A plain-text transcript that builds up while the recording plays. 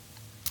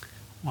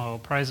Well,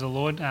 praise the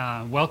Lord.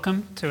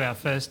 Welcome to our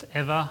first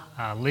ever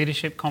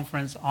Leadership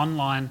Conference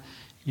online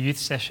youth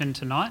session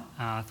tonight.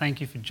 Thank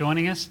you for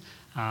joining us.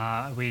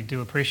 We do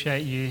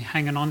appreciate you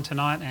hanging on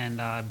tonight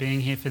and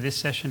being here for this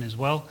session as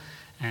well.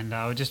 And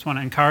I just want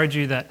to encourage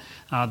you that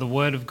the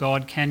Word of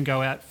God can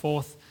go out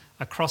forth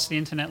across the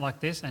internet like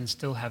this and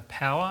still have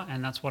power,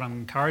 and that's what I'm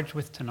encouraged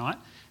with tonight.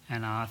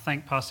 And I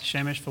thank Pastor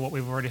Shemesh for what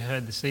we've already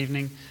heard this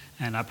evening,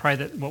 and I pray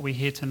that what we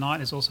hear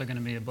tonight is also going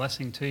to be a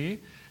blessing to you.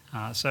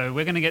 So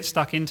we're going to get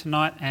stuck in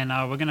tonight, and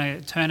we're going to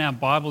turn our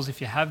Bibles,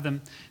 if you have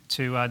them,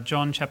 to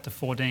John chapter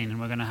 14, and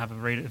we're going to have a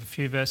read of a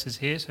few verses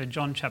here. So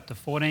John chapter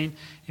 14,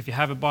 if you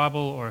have a Bible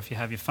or if you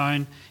have your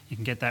phone, you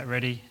can get that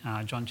ready.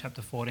 John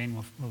chapter 14,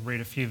 we'll read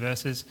a few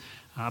verses.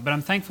 But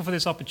I'm thankful for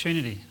this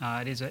opportunity.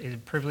 It is a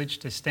privilege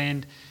to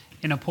stand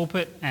in a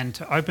pulpit and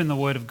to open the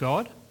Word of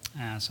God.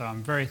 So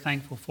I'm very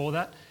thankful for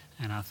that,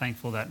 and I'm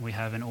thankful that we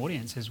have an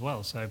audience as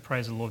well. So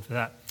praise the Lord for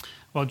that.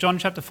 Well, John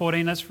chapter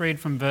 14, let's read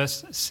from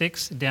verse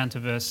 6 down to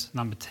verse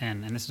number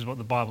 10. And this is what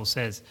the Bible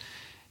says.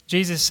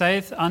 Jesus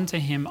saith unto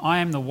him, I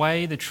am the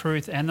way, the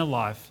truth, and the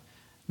life.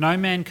 No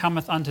man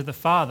cometh unto the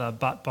Father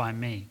but by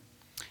me.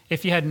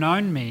 If ye had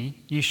known me,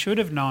 ye should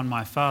have known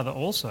my Father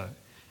also.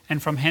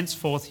 And from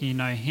henceforth ye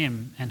know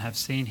him and have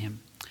seen him.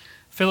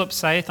 Philip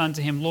saith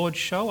unto him, Lord,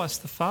 show us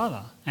the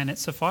Father, and it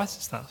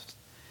sufficeth us.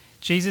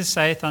 Jesus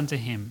saith unto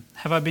him,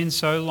 Have I been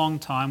so long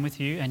time with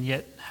you, and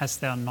yet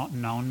hast thou not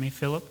known me,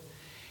 Philip?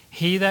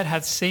 He that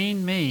hath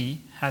seen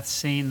me hath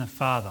seen the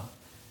Father.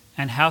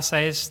 And how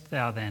sayest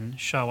thou then,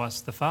 Show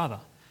us the Father?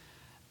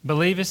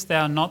 Believest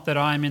thou not that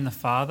I am in the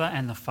Father,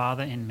 and the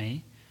Father in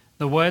me?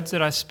 The words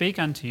that I speak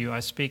unto you, I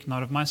speak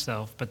not of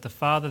myself, but the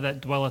Father that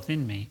dwelleth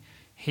in me,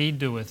 he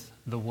doeth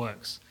the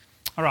works.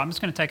 All right, I'm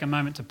just going to take a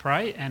moment to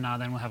pray, and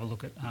then we'll have a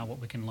look at what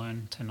we can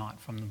learn tonight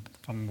from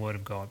the Word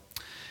of God.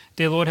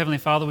 Dear Lord, Heavenly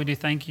Father, we do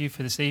thank you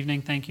for this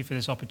evening. Thank you for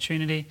this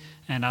opportunity.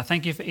 And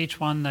thank you for each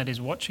one that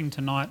is watching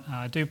tonight.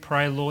 I do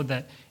pray, Lord,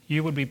 that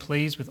you would be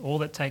pleased with all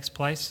that takes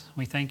place.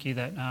 We thank you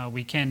that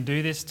we can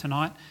do this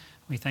tonight.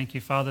 We thank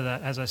you, Father,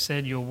 that, as I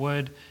said, your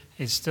word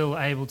is still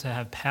able to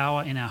have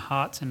power in our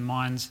hearts and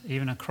minds,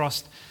 even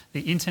across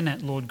the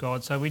internet, Lord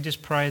God. So we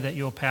just pray that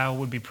your power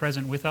would be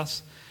present with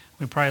us.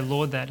 We pray,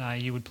 Lord,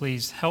 that you would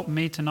please help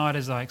me tonight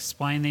as I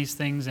explain these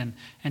things and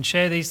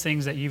share these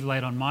things that you've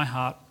laid on my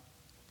heart.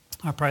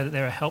 I pray that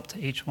they're a help to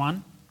each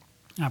one.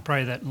 I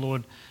pray that,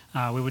 Lord,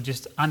 we would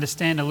just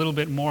understand a little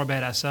bit more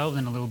about ourselves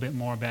and a little bit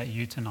more about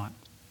you tonight.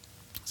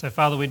 So,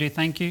 Father, we do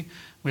thank you,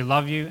 we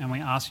love you, and we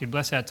ask you to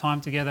bless our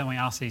time together, and we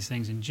ask these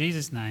things in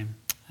Jesus' name.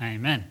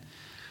 Amen.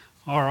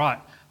 All right.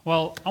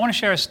 Well, I want to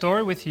share a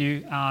story with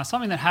you,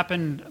 something that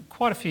happened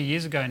quite a few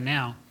years ago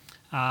now.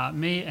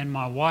 Me and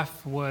my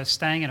wife were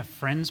staying at a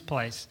friend's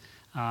place.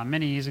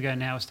 Many years ago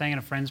now, we were staying at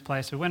a friend's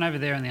place. We went over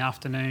there in the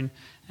afternoon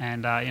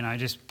and,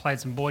 just played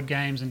some board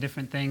games and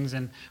different things.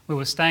 And we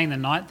were staying the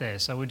night there.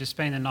 So we just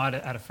spent the night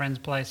at a friend's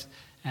place.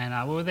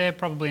 And we were there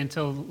probably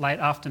until late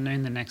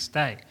afternoon the next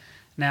day.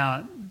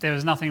 Now, there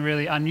was nothing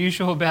really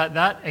unusual about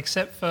that,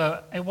 except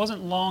for it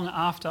wasn't long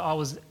after I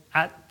was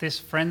at this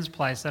friend's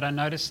place that I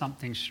noticed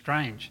something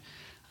strange.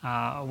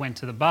 I went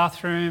to the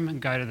bathroom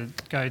and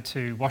go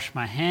to wash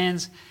my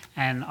hands,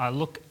 and I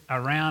look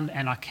around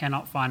and I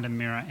cannot find a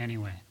mirror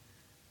anywhere.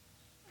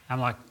 I'm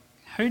like,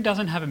 who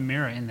doesn't have a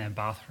mirror in their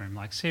bathroom?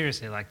 Like,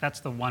 seriously, that's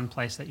the one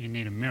place that you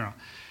need a mirror.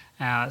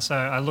 So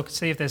I look to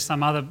see if there's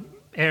some other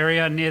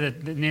area near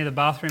the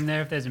bathroom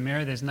there. If there's a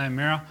mirror, there's no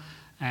mirror.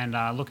 And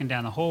looking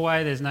down the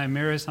hallway, there's no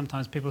mirrors.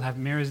 Sometimes people have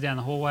mirrors down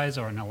the hallways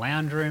or in a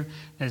lounge room.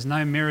 There's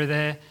no mirror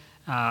there.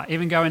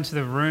 Even go into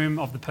the room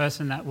of the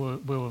person that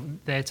we were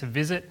there to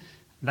visit.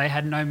 They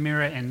had no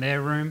mirror in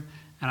their room.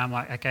 And I'm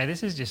like, okay,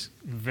 this is just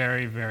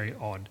very, very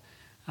odd.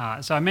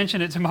 So I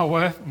mentioned it to my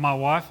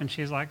wife, and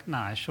she's like,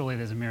 "No, surely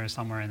there's a mirror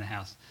somewhere in the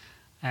house."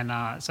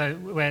 And so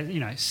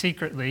we're,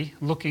 secretly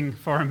looking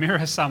for a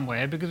mirror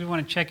somewhere because we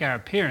want to check our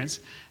appearance.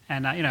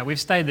 And we've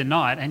stayed the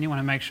night, and you want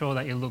to make sure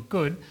that you look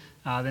good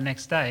the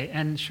next day.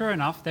 And sure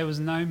enough, there was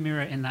no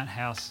mirror in that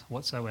house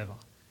whatsoever.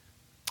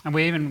 And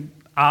we even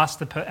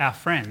asked our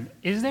friend,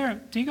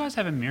 "Do you guys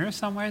have a mirror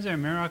somewhere? Is there a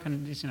mirror I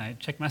can just,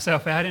 check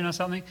myself out in or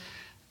something?"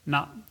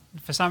 No.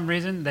 For some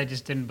reason, they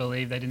just didn't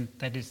believe, they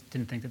just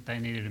didn't think that they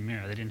needed a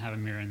mirror. They didn't have a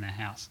mirror in their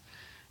house.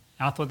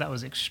 And I thought that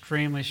was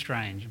extremely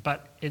strange,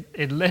 but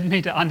it led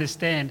me to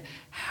understand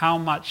how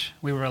much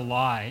we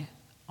rely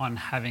on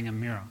having a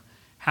mirror,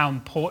 how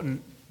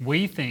important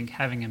we think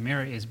having a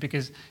mirror is,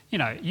 because,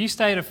 you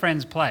stay at a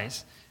friend's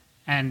place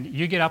and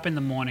you get up in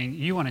the morning,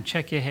 you want to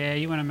check your hair,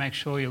 you want to make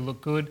sure you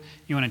look good,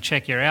 you want to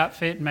check your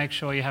outfit, make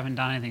sure you haven't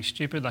done anything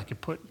stupid, like you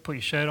put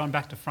your shirt on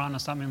back to front or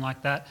something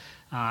like that.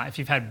 If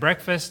you've had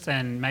breakfast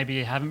and maybe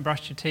you haven't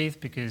brushed your teeth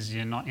because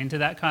you're not into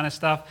that kind of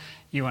stuff,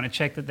 you want to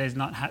check that there's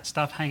not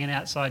stuff hanging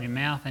outside your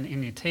mouth and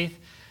in your teeth.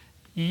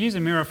 You use a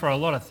mirror for a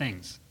lot of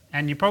things,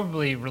 and you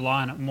probably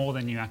rely on it more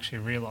than you actually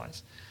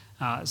realise.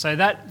 So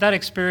that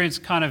experience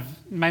kind of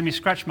made me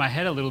scratch my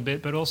head a little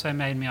bit, but also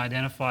made me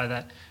identify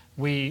that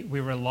we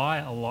rely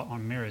a lot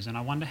on mirrors, and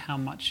I wonder how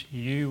much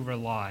you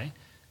rely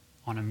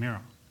on a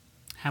mirror.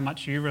 how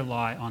much you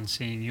rely on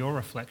seeing your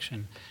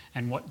reflection,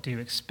 and what do you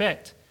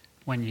expect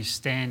when you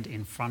stand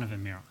in front of a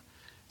mirror.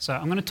 So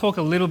I'm going to talk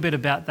a little bit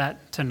about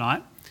that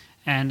tonight.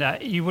 And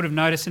you would have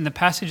noticed in the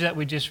passage that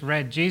we just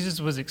read, Jesus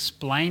was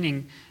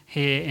explaining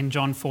here in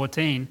John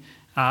 14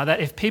 that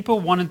if people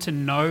wanted to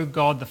know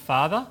God the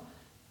Father,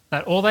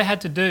 that all they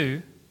had to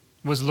do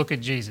was look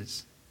at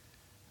Jesus.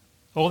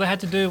 All they had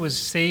to do was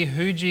see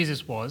who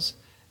Jesus was.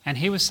 And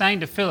he was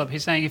saying to Philip,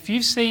 he's saying, if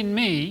you've seen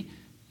me,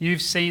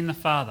 you've seen the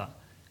Father.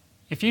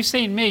 If you've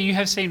seen me, you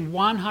have seen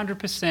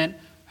 100%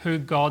 who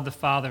God the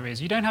Father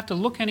is. You don't have to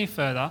look any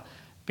further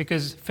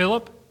because,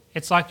 Philip,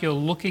 it's like you're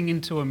looking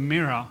into a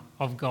mirror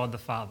of God the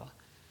Father.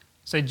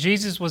 So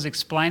Jesus was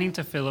explaining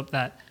to Philip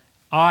that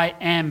I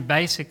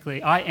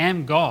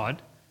am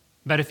God,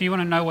 but if you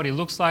want to know what he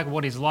looks like,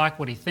 what he's like,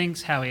 what he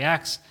thinks, how he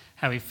acts,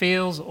 how he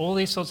feels, all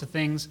these sorts of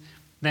things,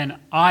 then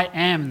I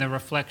am the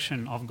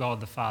reflection of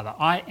God the Father.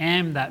 I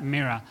am that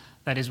mirror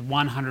that is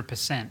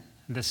 100%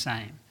 the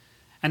same.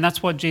 And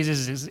that's what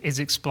Jesus is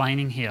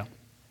explaining here.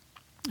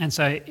 And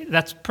so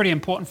that's pretty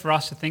important for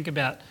us to think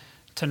about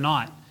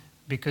tonight,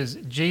 because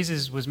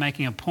Jesus was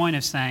making a point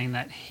of saying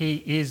that he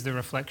is the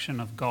reflection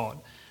of God.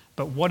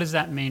 But what does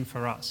that mean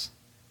for us?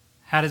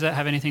 How does that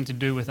have anything to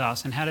do with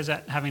us? And how does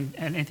that have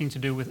anything to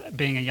do with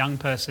being a young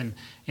person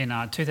in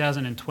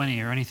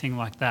 2020 or anything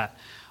like that?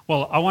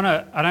 Well, I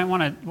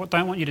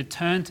don't want you to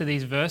turn to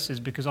these verses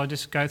because I'll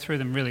just go through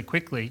them really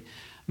quickly.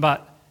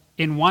 But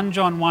in 1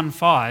 John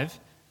 1:5,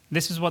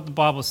 this is what the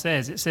Bible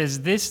says. It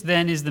says, "This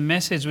then is the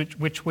message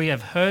which we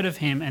have heard of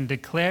him and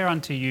declare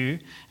unto you,"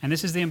 and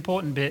this is the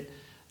important bit,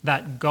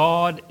 "that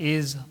God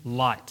is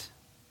light,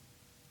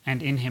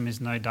 and in him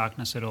is no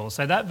darkness at all."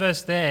 So that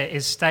verse there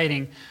is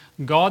stating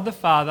God the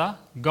Father,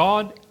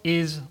 God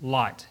is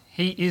light.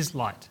 He is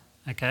light,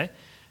 okay?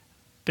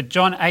 But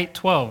John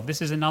 8:12,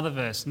 this is another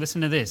verse.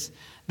 Listen to this.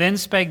 "Then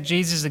spake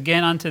Jesus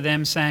again unto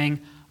them, saying,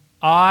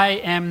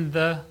 I am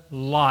the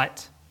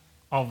light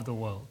of the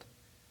world."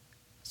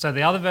 So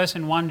the other verse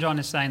in 1 John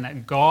is saying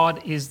that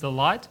God is the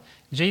light.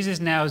 Jesus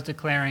now is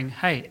declaring,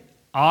 hey,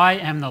 I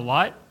am the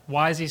light.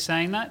 Why is he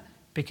saying that?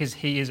 Because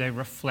he is a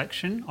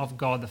reflection of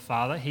God the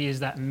Father. He is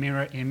that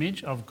mirror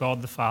image of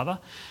God the Father.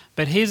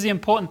 But here's the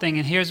important thing,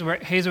 and here's where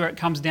it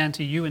comes down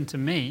to you and to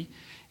me,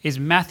 is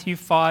Matthew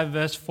 5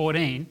 verse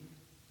 14.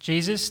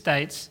 Jesus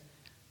states,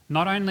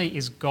 not only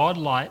is God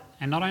light,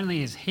 and not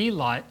only is he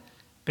light,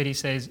 but he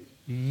says,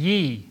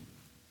 ye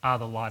are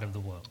the light of the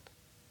world.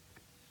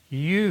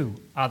 You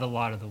are the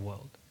light of the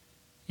world.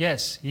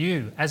 Yes,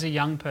 you, as a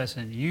young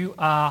person, you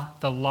are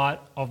the light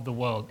of the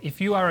world. If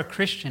you are a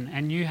Christian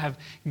and you have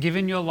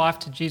given your life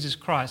to Jesus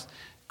Christ,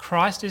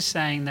 Christ is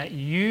saying that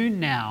you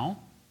now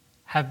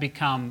have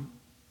become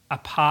a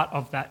part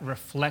of that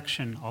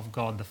reflection of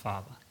God the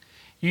Father.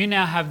 You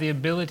now have the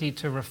ability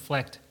to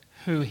reflect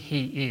who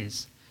he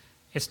is.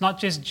 It's not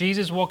just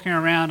Jesus walking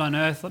around on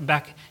earth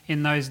back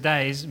in those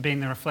days being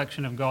the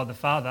reflection of God the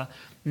Father.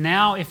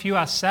 Now, if you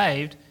are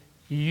saved,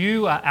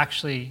 you are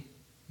actually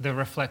the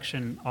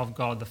reflection of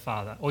God the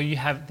Father, or you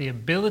have the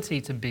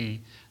ability to be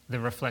the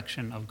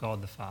reflection of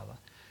God the Father.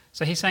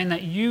 So he's saying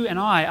that you and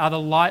I are the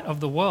light of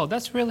the world.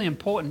 That's really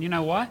important. You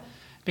know why?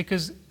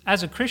 Because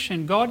as a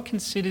Christian, God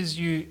considers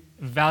you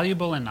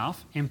valuable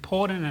enough,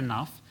 important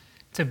enough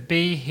to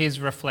be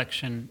his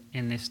reflection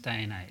in this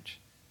day and age.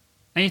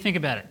 Now you think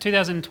about it.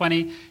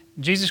 2020,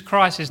 Jesus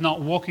Christ is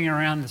not walking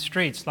around the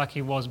streets like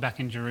he was back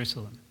in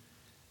Jerusalem.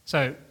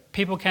 So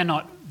people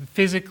cannot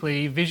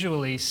physically,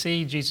 visually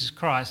see Jesus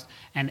Christ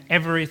and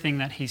everything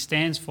that he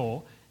stands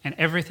for and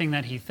everything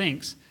that he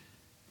thinks.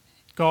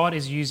 God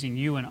is using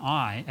you and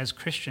I as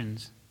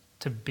Christians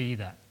to be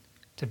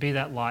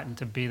that light and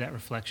to be that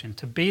reflection,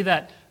 to be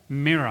that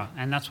mirror.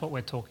 And that's what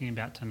we're talking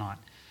about tonight,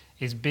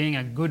 is being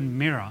a good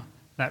mirror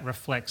that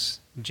reflects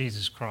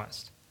Jesus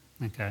Christ.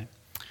 Okay.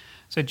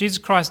 So Jesus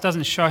Christ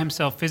doesn't show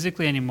himself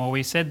physically anymore.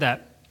 We said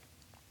that.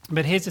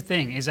 But here's the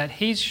thing, is that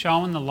he's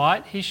shown the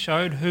light. He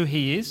showed who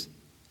he is.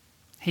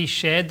 He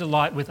shared the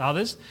light with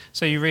others.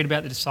 So you read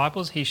about the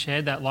disciples. He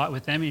shared that light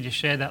with them. He just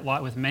shared that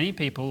light with many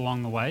people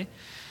along the way.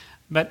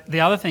 But the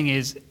other thing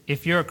is,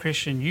 if you're a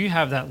Christian, you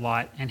have that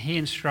light, and he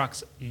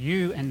instructs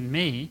you and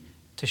me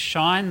to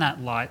shine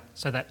that light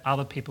so that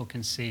other people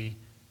can see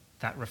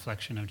that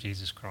reflection of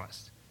Jesus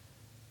Christ.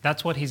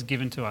 That's what he's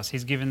given to us.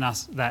 He's given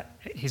us that.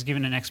 He's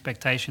given an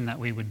expectation that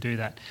we would do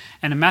that.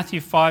 And in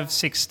Matthew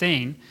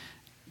 5:16,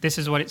 this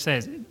is what it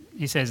says.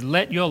 He says,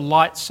 "Let your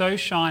light so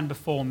shine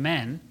before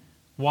men."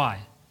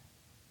 Why?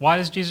 Why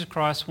does Jesus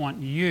Christ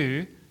want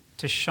you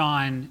to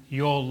shine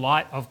your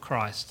light of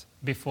Christ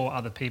before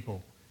other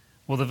people?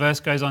 Well, the verse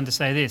goes on to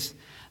say this,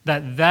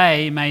 that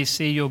they may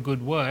see your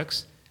good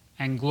works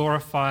and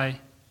glorify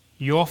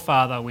your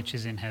Father which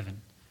is in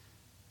heaven.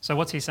 So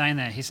what's he saying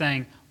there? He's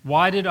saying,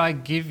 why did I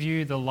give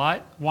you the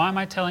light? Why am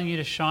I telling you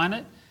to shine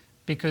it?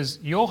 Because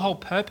your whole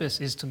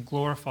purpose is to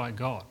glorify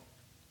God.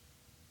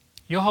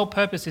 Your whole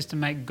purpose is to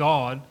make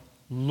God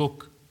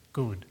look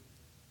good.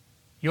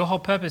 Your whole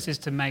purpose is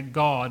to make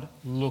God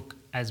look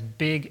as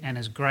big and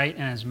as great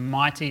and as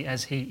mighty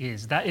as he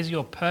is. That is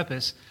your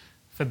purpose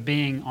for for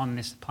being on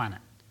this planet.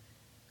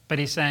 But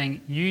he's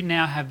saying you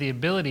now have the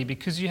ability,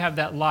 because you have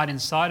that light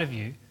inside of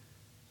you,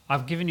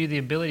 I've given you the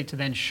ability to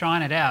then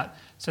shine it out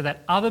so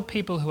that other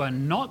people who are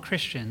not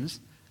Christians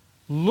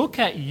look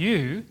at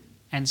you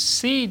and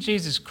see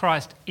Jesus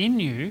Christ in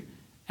you,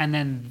 and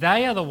then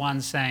they are the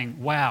ones saying,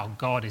 wow,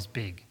 God is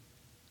big.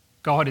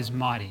 God is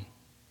mighty.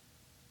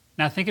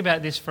 Now think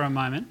about this for a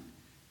moment.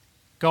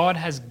 God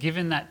has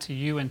given that to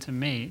you and to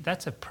me.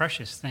 That's a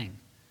precious thing.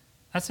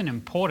 That's an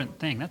important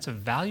thing. That's a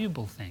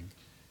valuable thing.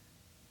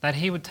 That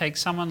he would take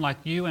someone like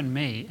you and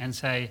me and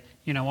say,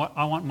 you know what,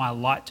 I want my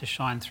light to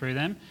shine through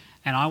them,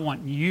 and I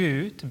want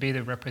you to be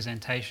the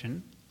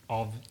representation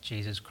of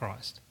Jesus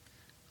Christ.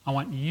 I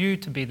want you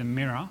to be the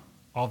mirror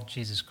of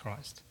Jesus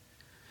Christ.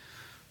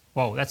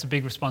 Whoa, that's a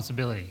big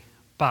responsibility.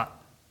 But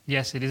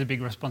yes, it is a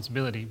big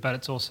responsibility, but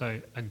it's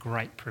also a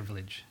great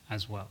privilege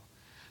as well.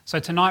 So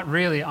tonight,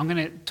 really, I'm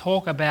going to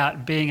talk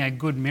about being a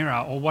good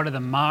mirror, or what are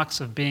the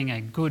marks of being a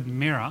good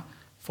mirror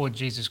for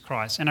Jesus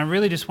Christ. And I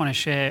really just want to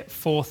share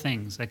 4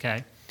 things,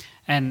 okay?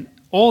 And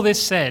all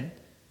this said,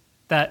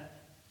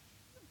 that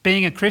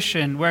being a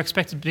Christian, we're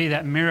expected to be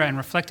that mirror and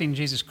reflecting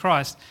Jesus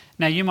Christ.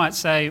 Now you might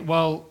say,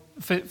 well,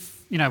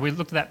 we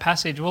looked at that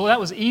passage, well, that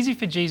was easy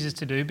for Jesus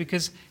to do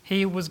because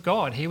he was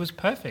God, he was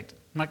perfect.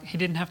 Like, he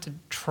didn't have to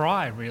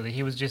try, really.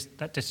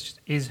 That just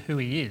is who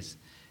he is.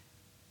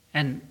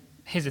 And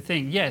here's the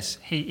thing, yes,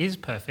 he is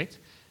perfect,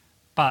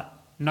 but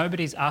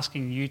nobody's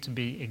asking you to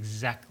be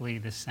exactly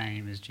the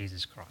same as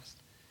Jesus Christ.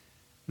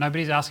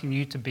 Nobody's asking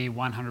you to be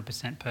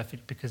 100%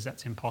 perfect, because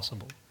that's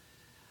impossible.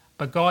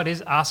 But God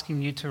is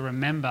asking you to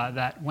remember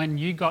that when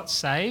you got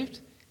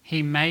saved,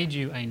 he made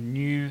you a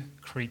new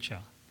creature.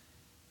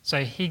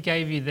 So he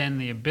gave you then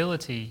the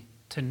ability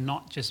to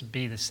not just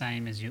be the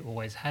same as you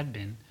always had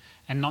been,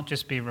 and not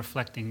just be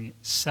reflecting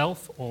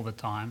self all the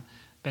time,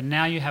 but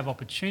now you have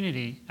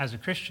opportunity as a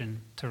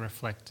Christian to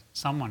reflect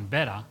someone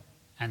better,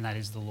 and that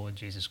is the Lord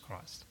Jesus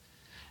Christ.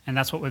 And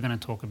that's what we're going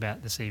to talk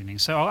about this evening.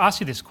 So I'll ask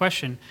you this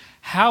question: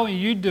 how are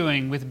you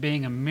doing with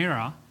being a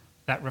mirror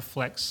that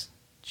reflects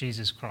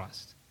Jesus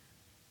Christ?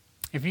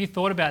 If you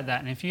thought about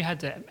that, and if you had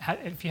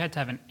to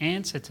have an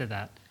answer to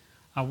that,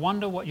 I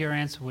wonder what your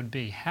answer would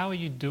be. How are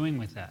you doing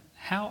with that?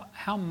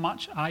 How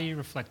much are you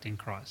reflecting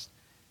Christ?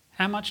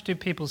 How much do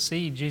people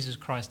see Jesus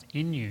Christ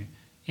in you,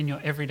 in your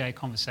everyday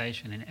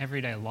conversation, in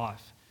everyday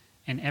life,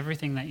 in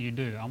everything that you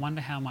do? I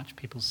wonder how much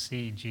people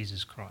see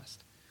Jesus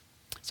Christ.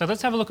 So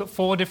let's have a look at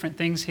 4 different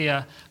things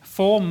here,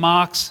 4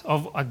 marks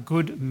of a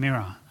good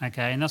mirror,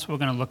 okay? And that's what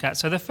we're going to look at.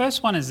 So the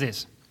first one is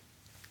this: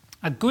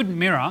 a good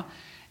mirror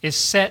is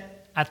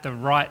set at the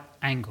right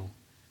angle.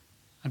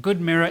 A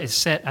good mirror is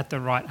set at the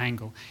right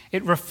angle.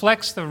 It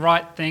reflects the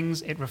right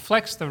things. It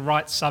reflects the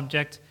right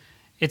subject.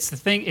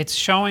 It's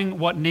showing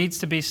what needs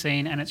to be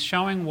seen, and it's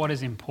showing what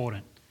is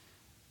important.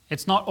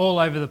 It's not all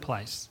over the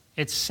place.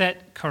 It's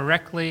set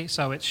correctly,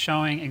 so it's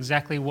showing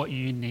exactly what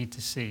you need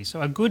to see.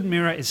 So a good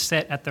mirror is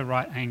set at the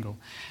right angle.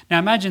 Now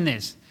imagine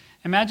this.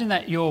 Imagine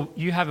that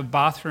you have a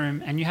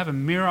bathroom and you have a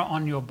mirror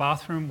on your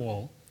bathroom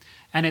wall,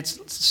 and it's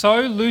so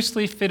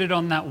loosely fitted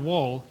on that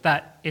wall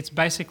that it's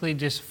basically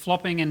just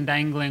flopping and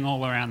dangling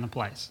all around the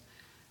place.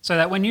 So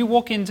that when you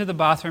walk into the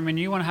bathroom and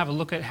you want to have a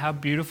look at how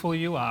beautiful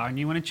you are, and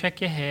you want to check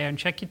your hair and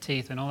check your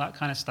teeth and all that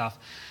kind of stuff,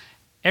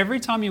 every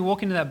time you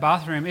walk into that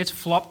bathroom, it's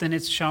flopped and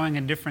it's showing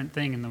a different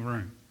thing in the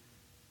room.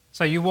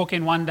 So you walk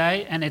in one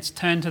day and it's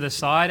turned to the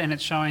side and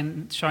it's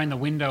showing the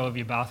window of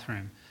your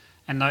bathroom.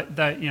 And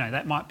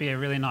that might be a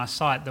really nice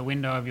sight, the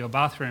window of your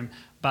bathroom,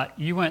 but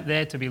you weren't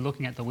there to be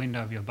looking at the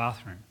window of your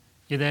bathroom.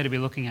 You're there to be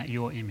looking at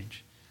your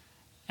image.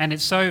 And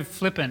it's so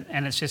flippant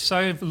and it's just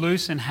so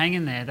loose and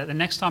hanging there that the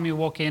next time you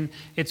walk in,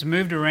 it's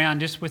moved around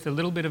just with a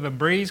little bit of a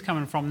breeze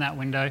coming from that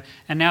window,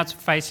 and now it's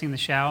facing the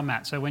shower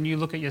mat. So when you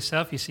look at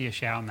yourself, you see a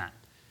shower mat.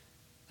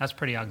 That's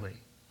pretty ugly.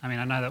 I mean,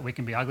 I know that we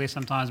can be ugly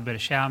sometimes, but a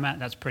shower mat,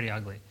 that's pretty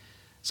ugly.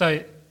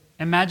 So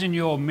imagine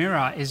your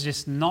mirror is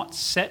just not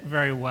set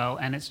very well,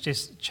 and it's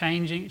just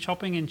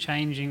chopping and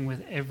changing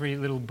with every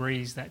little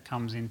breeze that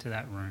comes into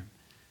that room.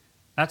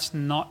 That's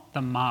not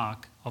the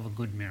mark of a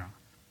good mirror.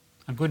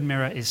 A good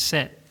mirror is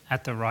set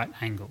at the right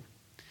angle.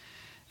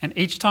 And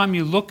each time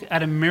you look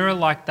at a mirror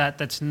like that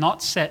that's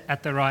not set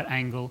at the right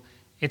angle,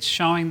 it's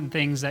showing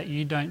things that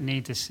you don't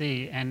need to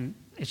see, and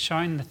it's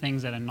showing the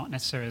things that are not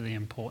necessarily the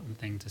important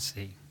thing to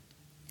see.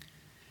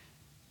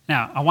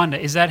 Now, I wonder,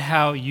 is that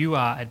how you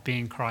are at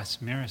being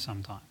Christ's mirror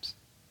sometimes?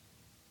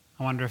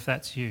 I wonder if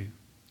that's you,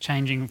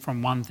 changing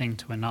from one thing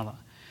to another,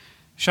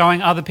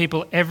 showing other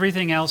people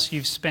everything else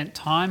you've spent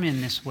time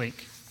in this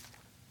week,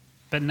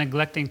 but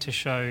neglecting to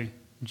show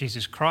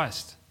Jesus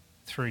Christ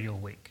through your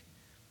week.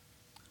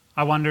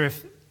 I wonder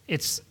if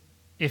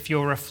if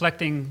you're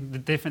reflecting the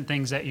different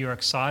things that you're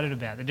excited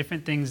about, the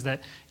different things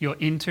that you're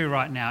into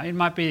right now. It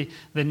might be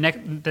the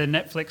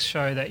Netflix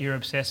show that you're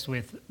obsessed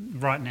with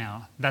right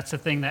now. That's the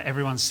thing that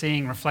everyone's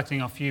seeing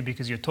reflecting off you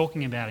because you're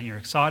talking about it, you're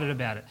excited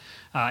about it.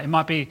 It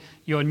might be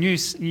your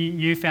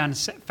newfound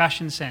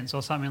fashion sense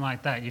or something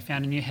like that. You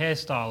found a new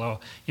hairstyle, or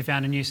you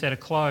found a new set of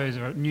clothes,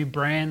 or a new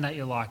brand that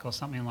you like, or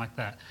something like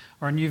that,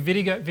 or a new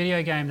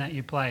video game that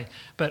you play.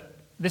 But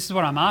this is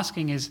what I'm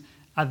asking is,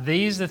 are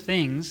these the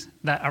things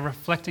that are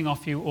reflecting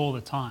off you all the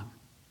time?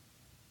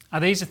 Are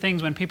these the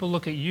things when people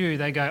look at you,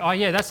 they go, oh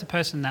yeah, that's the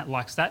person that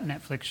likes that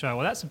Netflix show,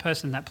 or that's the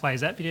person that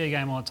plays that video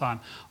game all the time,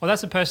 or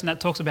that's the person that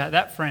talks about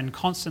that friend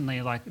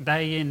constantly, like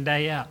day in,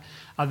 day out.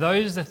 Are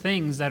those the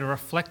things that are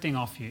reflecting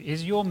off you?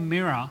 Is your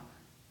mirror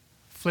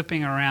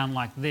flipping around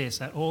like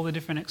this at all the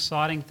different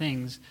exciting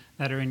things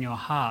that are in your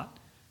heart?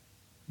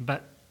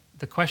 But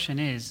the question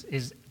is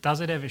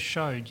does it ever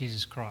show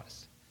Jesus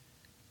Christ?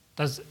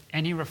 Does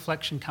any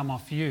reflection come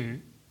off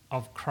you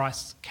of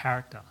Christ's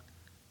character?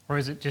 Or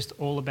is it just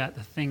all about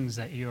the things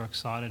that you're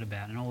excited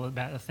about and all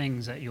about the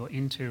things that you're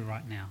into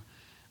right now?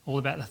 All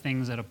about the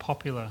things that are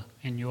popular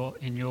in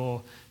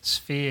your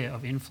sphere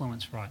of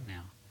influence right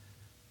now?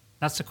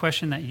 That's the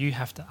question that you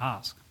have to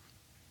ask.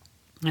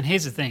 And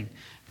here's the thing.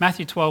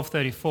 Matthew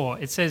 12:34,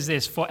 it says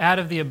this, "For out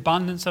of the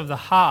abundance of the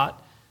heart,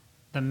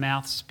 the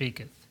mouth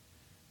speaketh."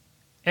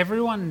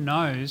 Everyone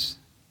knows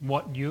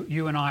what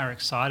you and I are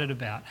excited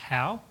about.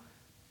 How?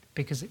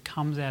 Because it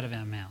comes out of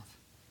our mouth.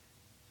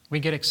 We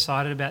get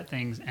excited about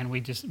things and we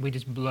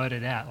just blurt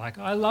it out. Like,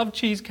 I love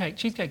cheesecake.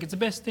 Cheesecake, it's the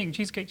best thing.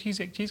 Cheesecake,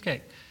 cheesecake,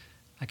 cheesecake.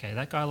 Okay,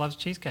 that guy loves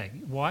cheesecake.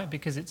 Why?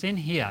 Because it's in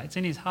here. It's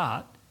in his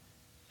heart.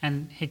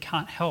 And he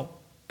can't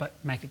help but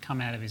make it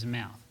come out of his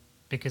mouth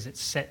because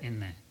it's set in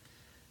there.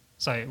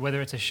 So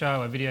whether it's a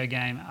show, a video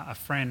game, a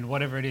friend,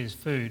 whatever it is,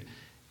 food,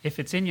 if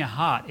it's in your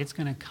heart, it's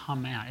going to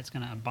come out. It's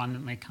going to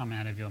abundantly come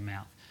out of your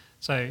mouth.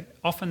 So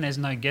often there's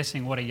no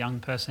guessing what a young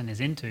person is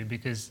into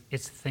because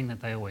it's the thing that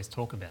they always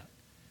talk about.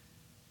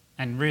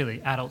 And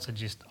really, adults are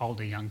just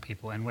older young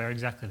people, and we're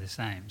exactly the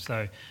same.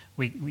 So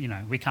we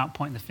can't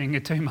point the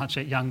finger too much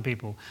at young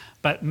people.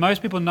 But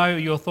most people know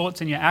your thoughts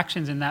and your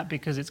actions in that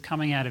because it's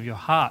coming out of your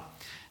heart.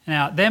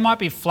 Now, there might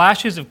be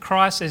flashes of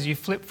Christ as you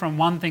flip from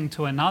one thing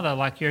to another,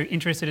 like you're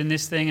interested in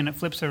this thing and it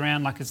flips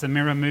around like it's the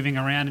mirror moving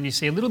around and you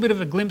see a little bit of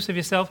a glimpse of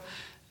yourself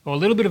or a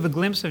little bit of a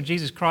glimpse of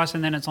Jesus Christ,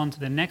 and then it's on to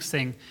the next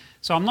thing.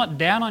 So I'm not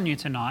down on you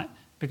tonight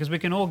because we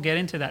can all get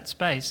into that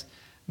space,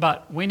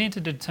 but we need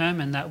to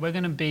determine that we're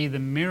going to be the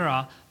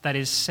mirror that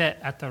is set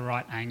at the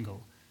right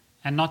angle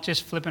and not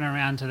just flipping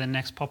around to the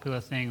next popular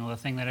thing or the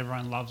thing that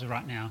everyone loves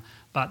right now,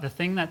 but the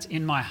thing that's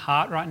in my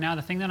heart right now,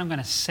 the thing that I'm going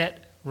to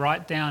set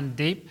right down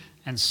deep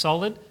and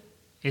solid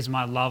is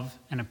my love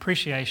and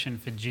appreciation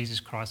for Jesus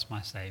Christ,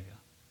 my Saviour.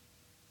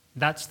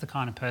 That's the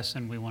kind of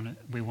person we want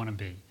to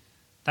be.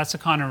 That's the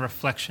kind of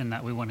reflection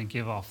that we want to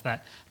give off,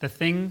 that the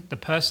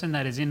person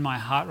that is in my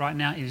heart right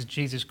now is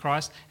Jesus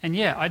Christ. And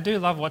yeah, I do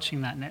love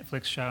watching that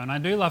Netflix show, and I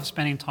do love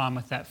spending time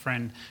with that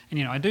friend.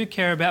 And I do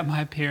care about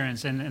my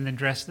appearance and the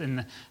dress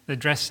and the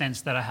dress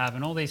sense that I have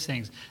and all these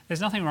things.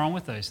 There's nothing wrong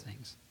with those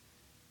things.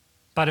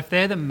 But if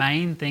they're the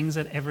main things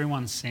that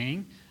everyone's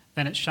seeing,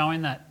 then it's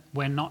showing that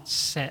we're not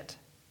set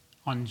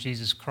on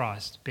Jesus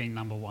Christ being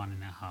number one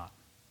in our heart.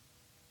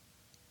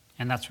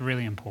 And that's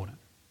really important.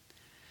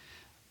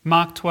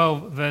 Mark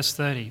 12, verse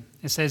 30,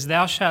 it says,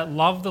 "Thou shalt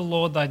love the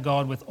Lord thy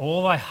God with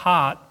all thy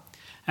heart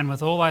and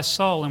with all thy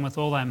soul and with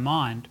all thy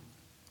mind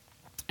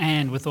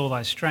and with all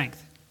thy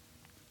strength.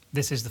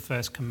 This is the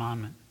first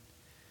commandment."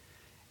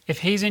 If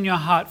he's in your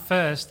heart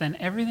first, then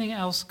everything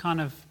else kind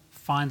of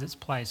finds its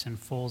place and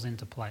falls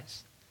into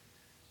place.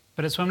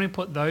 But it's when we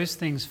put those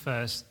things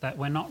first that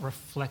we're not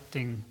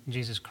reflecting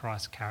Jesus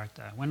Christ's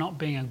character. We're not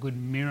being a good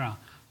mirror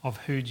of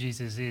who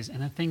Jesus is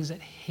and the things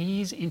that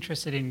he's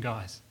interested in,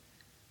 guys.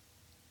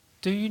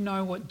 Do you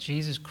know what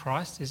Jesus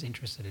Christ is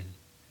interested in?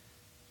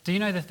 Do you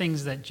know the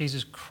things that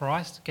Jesus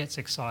Christ gets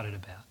excited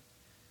about?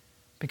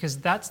 Because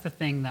that's the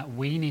thing that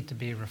we need to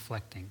be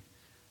reflecting.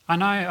 I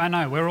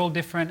know, we're all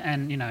different,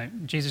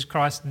 and Jesus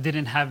Christ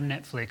didn't have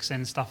Netflix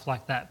and stuff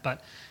like that,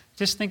 but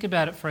just think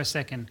about it for a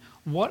second.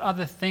 What are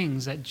the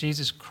things that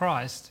Jesus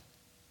Christ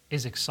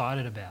is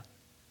excited about?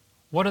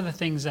 What are the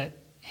things that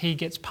he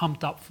gets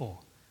pumped up for?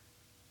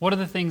 What are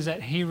the things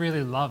that he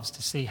really loves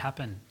to see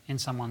happen in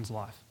someone's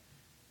life?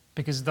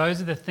 Because those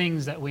are the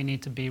things that we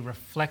need to be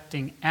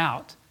reflecting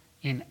out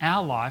in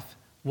our life.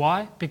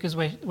 Why? Because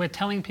we're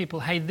telling people,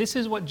 hey, this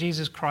is what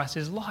Jesus Christ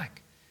is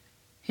like.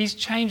 He's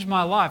changed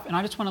my life, and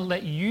I just want to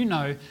let you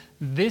know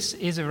this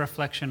is a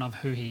reflection of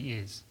who he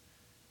is.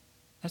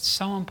 That's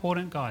so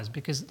important, guys,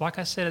 because like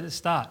I said at the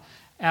start,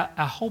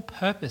 our whole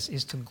purpose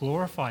is to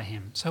glorify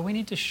him. So we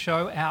need to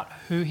show out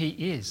who he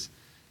is.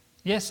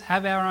 Yes,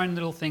 have our own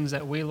little things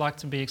that we like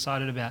to be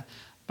excited about,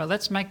 but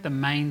let's make the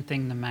main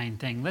thing the main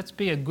thing. Let's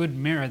be a good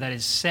mirror that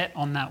is set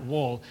on that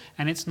wall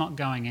and it's not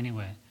going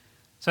anywhere.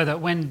 So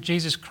that when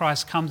Jesus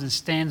Christ comes and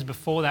stands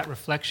before that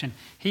reflection,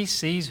 he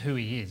sees who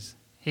he is.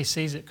 He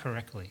sees it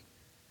correctly.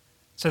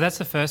 So that's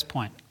the first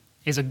point.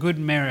 is a good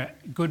mirror.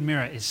 Good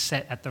mirror is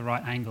set at the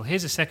right angle.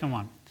 Here's the second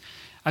one.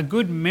 A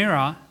good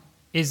mirror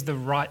is the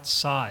right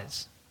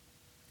size.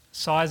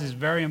 Size is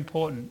very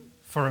important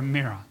for a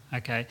mirror,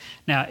 okay?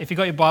 Now, if you've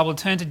got your Bible,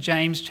 turn to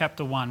James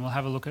chapter 1. We'll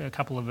have a look at a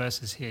couple of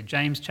verses here.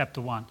 James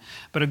chapter 1.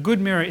 But a good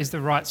mirror is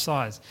the right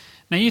size.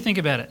 Now, you think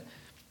about it.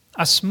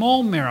 A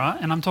small mirror,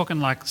 and I'm talking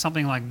like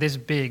something like this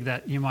big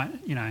that you might,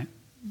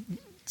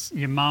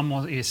 your mum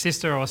or your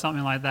sister or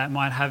something like that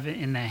might have it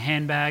in their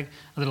handbag,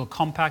 a little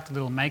compact, a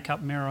little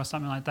makeup mirror or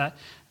something like that.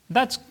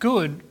 That's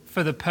good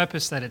for the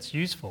purpose that it's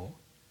used for.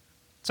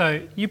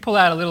 So you pull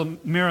out a little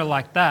mirror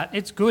like that,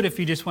 it's good if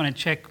you just want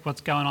to check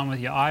what's going on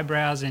with your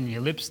eyebrows and your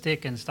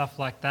lipstick and stuff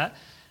like that.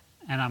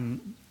 And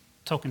I'm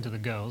talking to the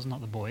girls, not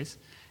the boys.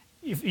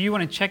 If you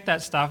want to check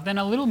that stuff, then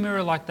a little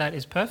mirror like that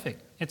is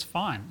perfect. It's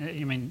fine.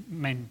 I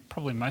mean,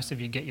 probably most of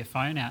you get your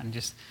phone out and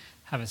just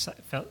have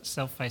a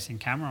self-facing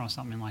camera or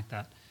something like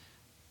that.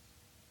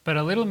 But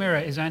a little mirror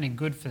is only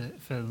good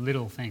for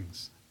little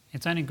things.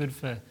 It's only good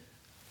for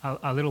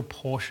a little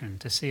portion,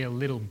 to see a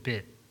little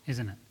bit,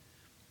 isn't it?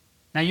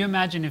 Now you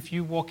imagine if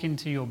you walk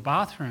into your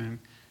bathroom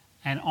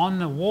and on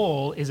the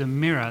wall is a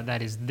mirror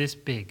that is this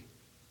big.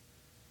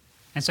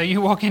 And so you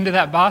walk into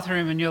that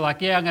bathroom and you're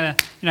like, yeah, I'm going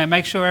to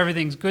make sure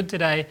everything's good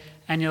today.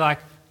 And you're like,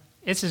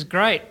 this is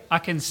great. I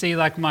can see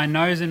like my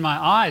nose and my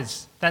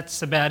eyes.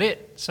 That's about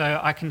it. So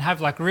I can have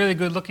like really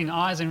good looking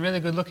eyes and really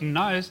good looking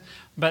nose,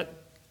 but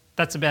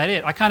that's about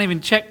it. I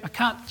can't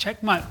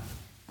check my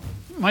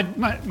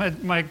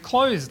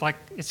clothes. Like,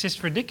 it's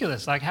just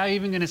ridiculous. Like, how are you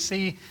even going to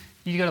see?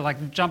 You got to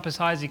like jump as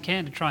high as you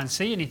can to try and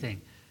see anything.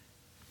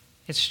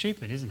 It's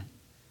stupid, isn't it?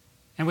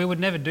 And we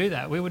would never do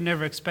that. We would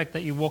never expect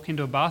that you walk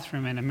into a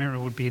bathroom and a mirror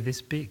would be this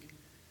big.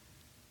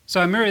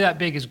 So a mirror that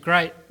big is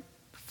great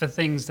for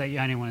things that you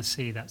only want to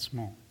see that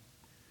small.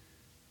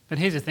 But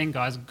here's the thing,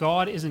 guys.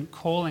 God isn't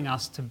calling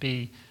us to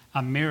be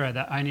a mirror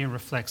that only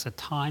reflects a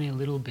tiny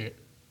little bit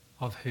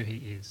of who He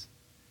is.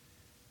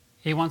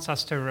 He wants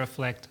us to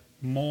reflect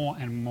more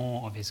and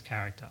more of His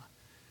character,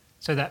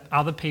 so that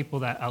other people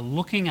that are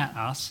looking at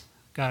us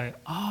go,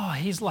 oh,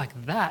 He's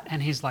like that,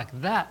 and He's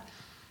like that,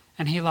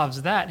 and He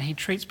loves that, and He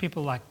treats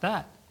people like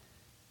that.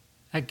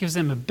 That gives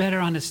them a better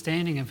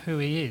understanding of who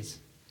He is.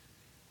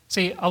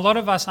 See, a lot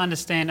of us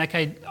understand,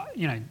 okay,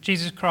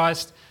 Jesus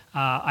Christ,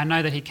 I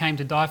know that He came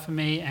to die for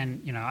me,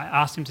 and I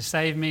asked Him to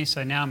save me,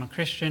 so now I'm a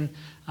Christian.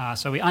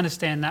 So we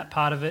understand that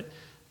part of it.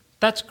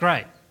 That's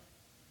great.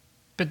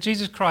 But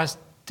Jesus Christ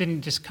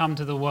didn't just come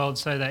to the world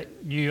so that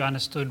you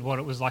understood what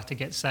it was like to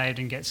get saved,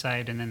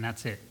 and then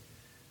that's it.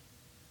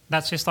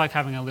 That's just like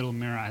having a little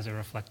mirror as a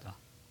reflector.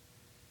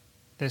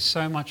 There's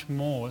so much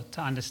more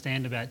to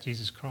understand about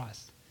Jesus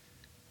Christ.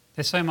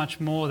 There's so much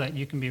more that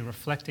you can be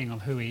reflecting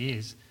of who He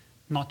is,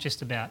 not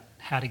just about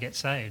how to get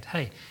saved.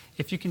 Hey,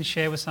 if you can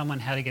share with someone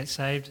how to get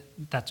saved,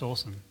 that's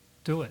awesome.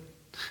 Do it.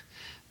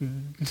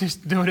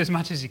 Just do it as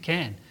much as you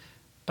can.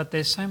 But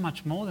there's so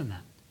much more than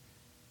that.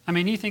 I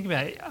mean, you think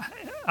about it.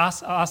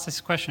 Ask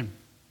this question.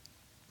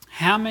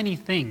 How many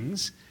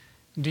things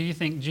do you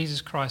think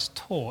Jesus Christ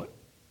taught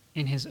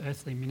in His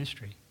earthly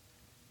ministry?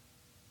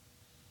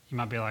 You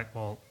might be like,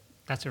 well,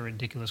 that's a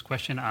ridiculous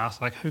question to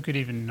ask. Like, who could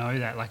even know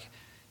that? Like,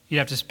 you'd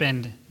have to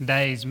spend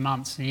days,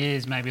 months,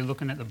 years maybe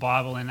looking at the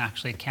Bible and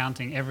actually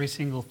counting every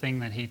single thing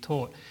that He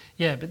taught.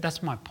 Yeah, but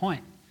that's my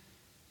point,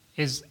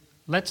 is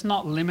let's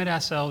not limit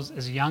ourselves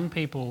as young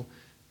people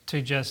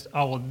to just,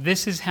 oh, well,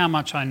 this is how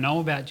much I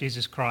know about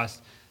Jesus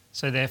Christ,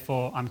 so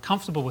therefore I'm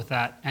comfortable with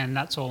that, and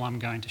that's all I'm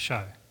going to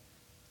show.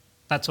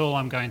 That's all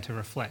I'm going to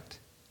reflect.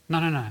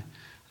 No.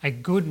 A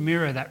good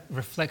mirror that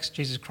reflects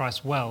Jesus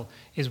Christ well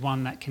is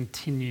one that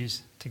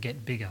continues to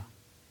get bigger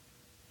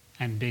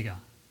and bigger,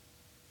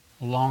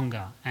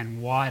 longer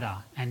and wider,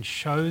 and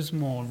shows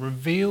more,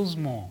 reveals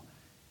more,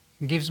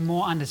 gives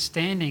more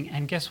understanding,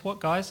 and guess what,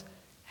 guys?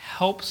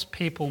 Helps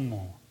people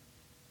more.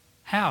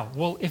 How?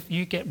 Well, if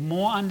you get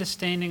more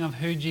understanding of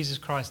who Jesus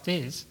Christ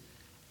is,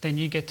 then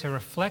you get to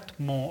reflect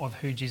more of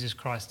who Jesus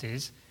Christ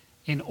is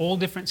in all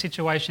different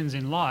situations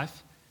in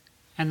life,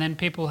 and then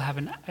people have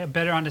a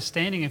better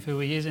understanding of who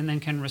He is and then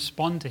can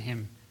respond to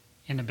Him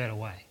in a better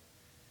way.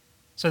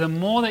 So the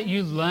more that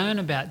you learn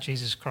about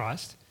Jesus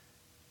Christ,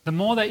 the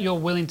more that you're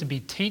willing to be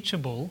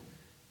teachable.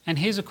 And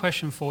here's a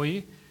question for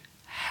you.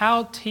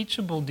 How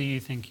teachable do you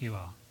think you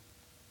are?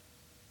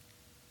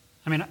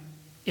 I mean,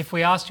 if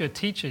we asked your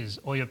teachers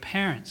or your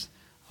parents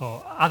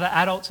or other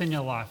adults in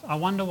your life, I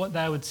wonder what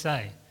they would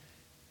say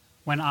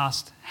when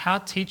asked, how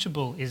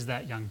teachable is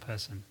that young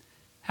person?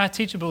 How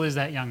teachable is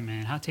that young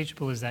man? How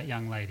teachable is that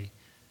young lady?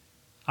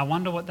 I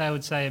wonder what they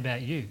would say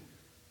about you.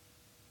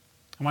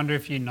 I wonder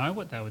if you know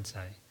what they would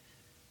say.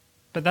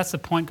 But that's the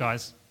point,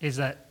 guys, is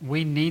that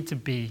we need to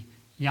be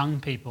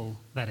young people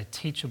that are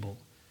teachable.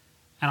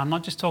 And I'm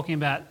not just talking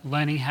about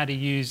learning how to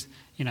use,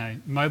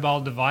 mobile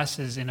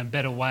devices in a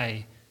better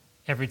way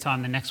every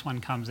time the next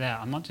one comes out.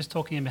 I'm not just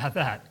talking about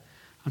that.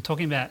 I'm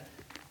talking about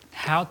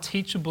how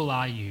teachable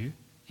are you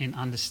in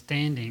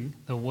understanding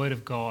the Word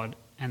of God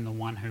and the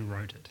one who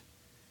wrote it.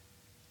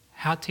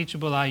 How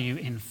teachable are you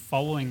in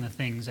following the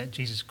things that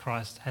Jesus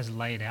Christ has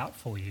laid out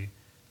for you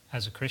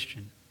as a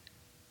Christian?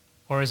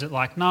 Or is it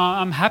like, no,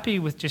 I'm happy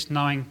with just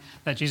knowing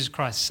that Jesus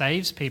Christ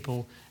saves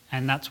people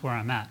and that's where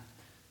I'm at?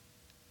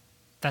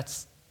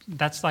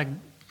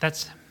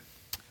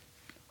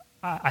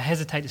 I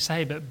hesitate to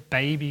say, but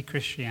baby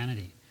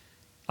Christianity.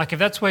 Like if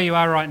that's where you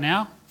are right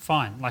now,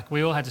 fine. Like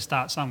we all had to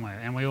start somewhere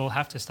and we all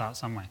have to start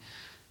somewhere.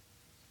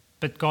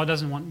 But God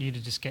doesn't want you to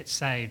just get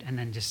saved and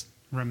then just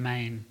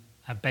remain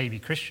a baby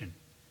Christian.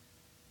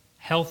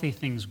 Healthy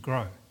things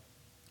grow.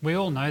 We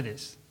all know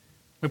this.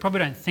 We probably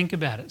don't think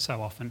about it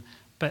so often,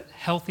 but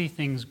healthy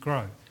things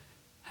grow.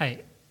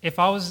 Hey, if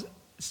I was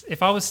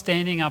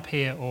standing up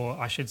here, or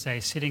I should say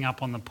sitting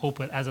up on the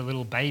pulpit as a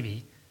little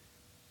baby,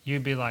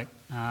 you'd be like,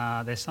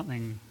 there's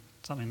something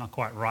not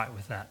quite right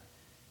with that.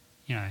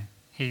 You know,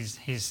 he's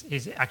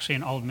actually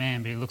an old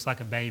man, but he looks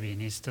like a baby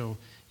and he's still,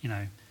 you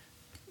know,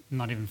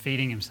 not even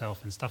feeding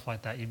himself and stuff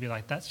like that. You'd be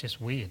like, that's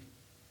just weird.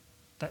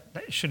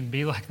 That shouldn't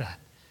be like that.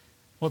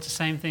 Well, it's the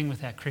same thing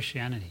with our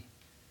Christianity.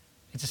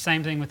 It's the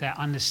same thing with our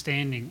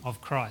understanding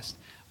of Christ.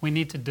 We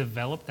need to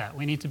develop that.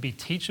 We need to be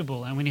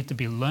teachable and we need to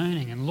be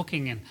learning and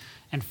looking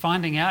and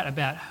finding out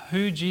about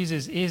who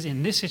Jesus is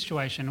in this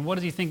situation and what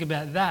does he think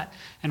about that,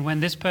 and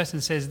when this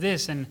person says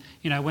this, and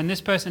you know, when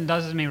this person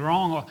does me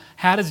wrong, or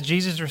how does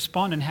Jesus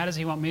respond and how does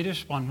he want me to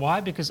respond?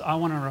 Why? Because I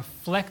want to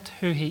reflect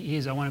who he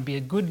is. I want to be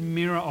a good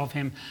mirror of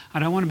him. I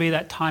don't want to be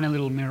that tiny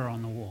little mirror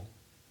on the wall,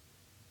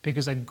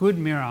 because a good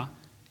mirror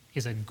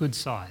is a good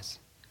size.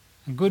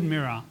 A good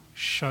mirror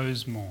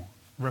shows more,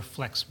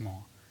 reflects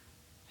more,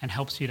 and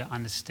helps you to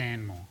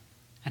understand more,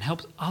 and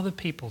helps other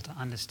people to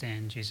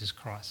understand Jesus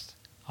Christ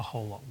a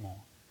whole lot more.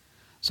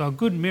 So a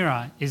good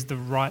mirror is the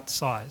right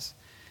size.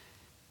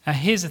 Now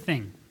here's the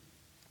thing.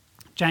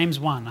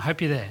 James 1, I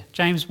hope you're there.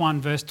 James 1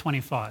 verse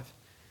 25.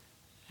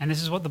 And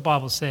this is what the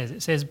Bible says.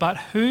 It says, "But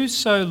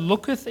whoso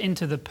looketh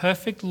into the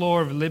perfect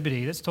law of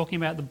liberty," that's talking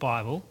about the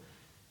Bible,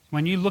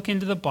 when you look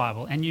into the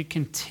Bible and you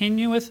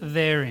continueth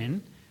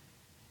therein,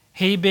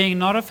 "he being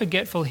not a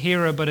forgetful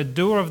hearer but a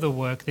doer of the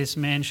work, this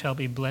man shall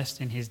be blessed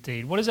in his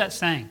deed." What is that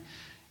saying?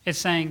 It's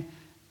saying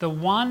the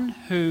one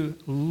who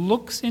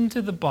looks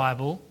into the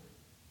Bible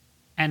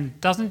and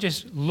doesn't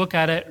just look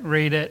at it,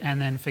 read it,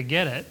 and then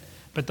forget it,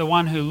 but the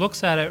one who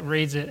looks at it,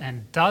 reads it,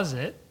 and does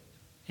it,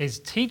 is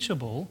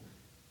teachable,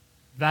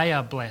 they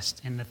are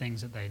blessed in the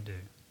things that they do.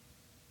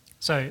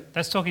 So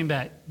that's talking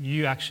about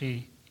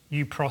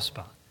you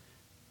prosper.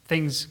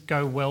 Things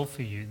go well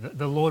for you.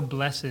 The Lord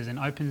blesses and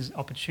opens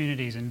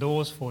opportunities and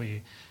doors for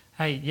you.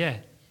 Hey, yeah,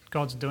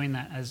 God's doing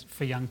that as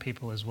for young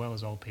people as well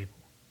as old people.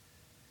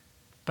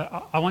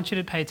 But I want you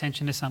to pay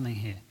attention to something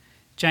here.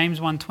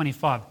 James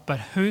 1:25, "But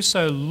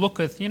whoso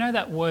looketh," you know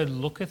that word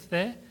looketh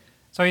there?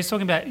 So he's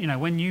talking about, you know,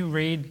 when you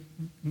read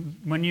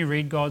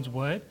God's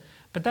word,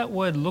 but that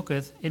word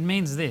looketh, it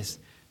means this,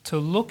 to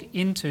look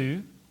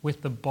into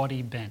with the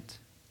body bent.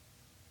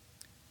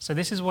 So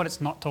this is what it's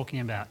not talking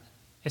about.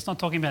 It's not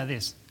talking about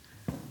this.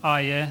 Oh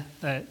yeah,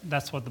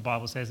 that's what the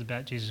Bible says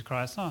about Jesus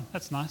Christ. Oh,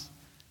 that's nice.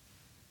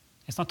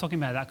 It's not talking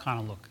about that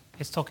kind of look.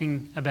 It's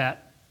talking about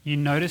you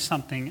notice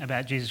something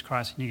about Jesus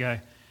Christ and you go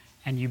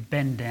and you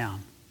bend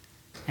down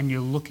and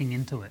you're looking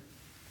into it.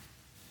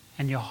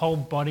 And your whole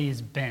body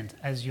is bent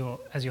as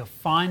you're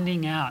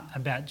finding out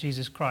about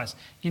Jesus Christ.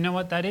 You know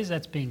what that is?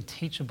 That's being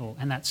teachable,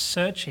 and that's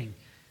searching,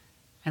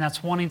 and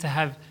that's wanting to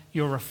have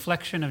your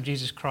reflection of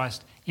Jesus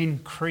Christ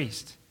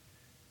increased,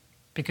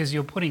 because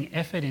you're putting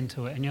effort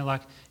into it and you're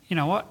like, you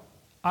know what?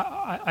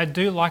 I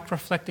do like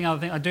reflecting other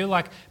things. I do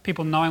like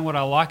people knowing what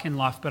I like in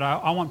life, but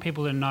I want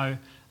people to know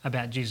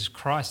about Jesus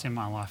Christ in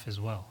my life as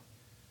well.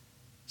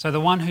 So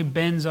the one who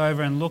bends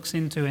over and looks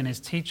into and is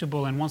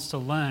teachable and wants to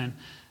learn,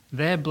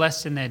 they're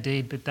blessed in their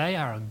deed, but they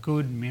are a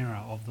good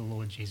mirror of the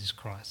Lord Jesus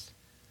Christ.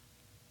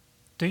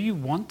 Do you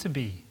want to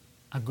be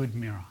a good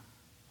mirror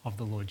of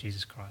the Lord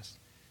Jesus Christ?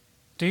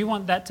 Do you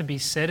want that to be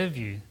said of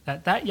you,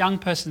 that young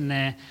person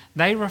there,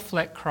 they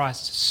reflect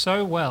Christ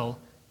so well,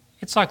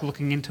 it's like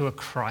looking into a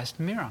Christ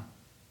mirror.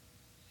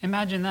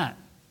 Imagine that.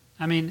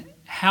 I mean,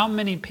 how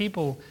many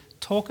people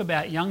talk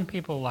about young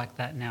people like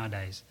that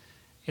nowadays?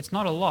 It's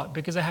not a lot,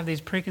 because they have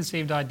these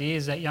preconceived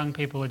ideas that young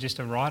people are just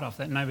a write-off,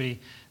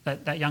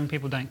 that young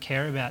people don't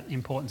care about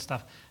important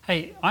stuff.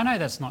 Hey, I know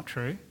that's not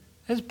true.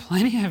 There's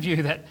plenty of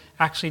you that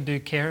actually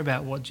do care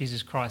about what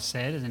Jesus Christ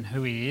said and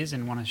who he is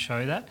and want to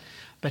show that.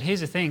 But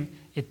here's the thing,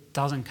 it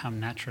doesn't come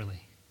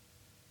naturally.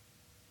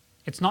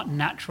 It's not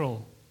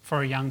natural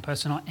for a young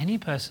person or any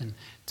person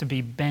to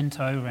be bent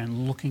over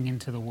and looking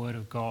into the Word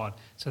of God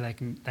so they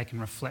can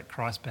reflect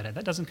Christ better.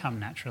 That doesn't come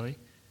naturally.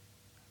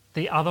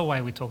 The other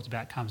way we talked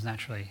about comes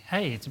naturally.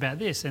 Hey, it's about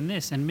this and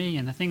me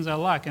and the things I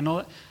like and all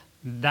that.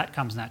 That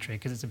comes naturally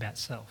because it's about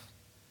self.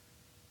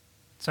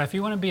 So if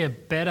you want to be a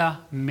better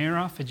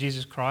mirror for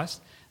Jesus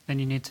Christ, then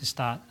you need to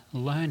start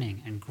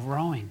learning and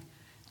growing,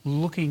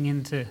 looking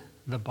into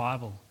the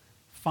Bible,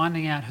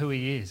 finding out who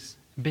he is,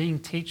 being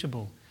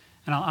teachable.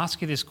 And I'll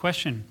ask you this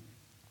question.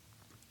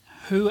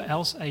 Who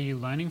else are you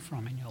learning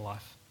from in your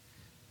life?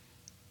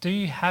 Do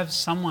you have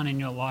someone in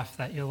your life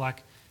that you're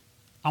like,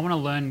 I want to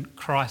learn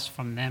Christ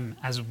from them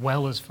as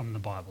well as from the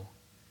Bible.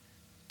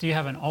 Do you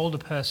have an older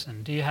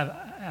person? Do you have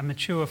a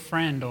mature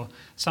friend or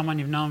someone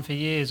you've known for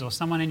years or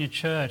someone in your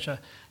church or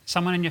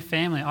someone in your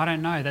family? I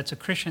don't know. That's a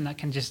Christian that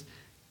can just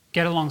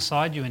get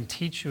alongside you and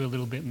teach you a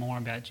little bit more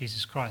about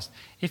Jesus Christ.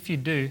 If you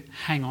do,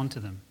 hang on to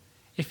them.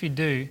 If you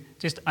do,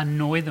 just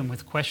annoy them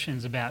with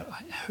questions about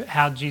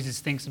how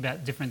Jesus thinks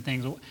about different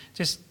things. Or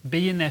just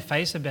be in their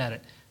face about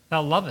it.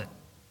 They'll love it.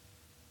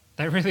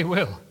 They really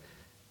will.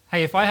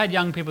 Hey, if I had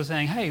young people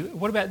saying, hey,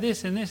 what about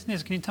this and this and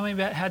this? Can you tell me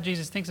about how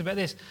Jesus thinks about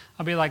this?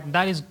 I'll be like,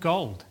 that is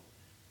gold.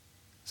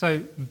 So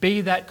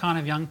be that kind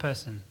of young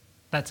person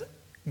that's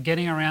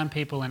getting around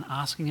people and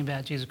asking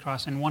about Jesus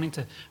Christ and wanting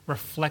to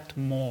reflect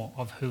more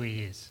of who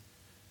he is.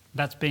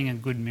 That's being a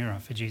good mirror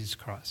for Jesus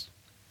Christ.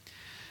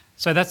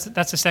 So that's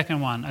the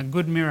second one. A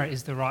good mirror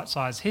is the right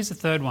size. Here's the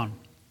third one.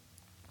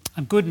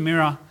 A good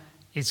mirror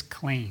is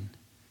clean.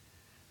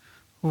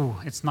 Ooh,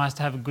 it's nice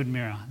to have a good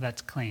mirror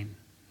that's clean.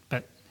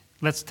 But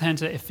let's turn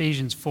to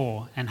Ephesians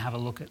 4 and have a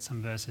look at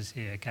some verses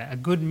here, okay? A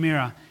good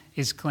mirror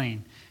is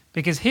clean.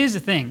 Because here's the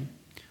thing.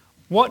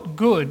 What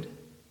good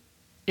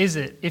is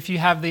it if you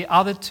have the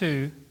other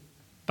two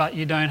but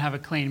you don't have a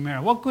clean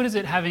mirror? What good is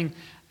it having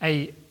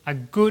a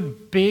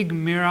good big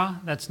mirror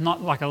that's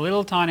not like a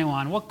little tiny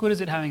one? What good is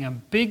it having a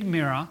big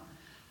mirror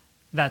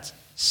that's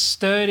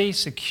sturdy,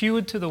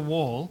 secured to the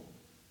wall,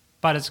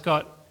 but it's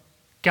got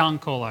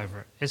gunk all over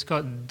it? It's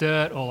got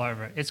dirt all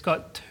over it. It's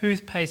got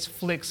toothpaste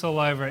flicks all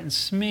over it and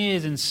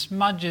smears and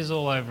smudges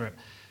all over it.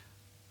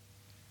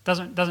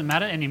 Doesn't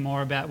matter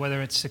anymore about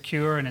whether it's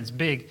secure and it's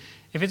big.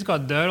 If it's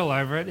got dirt all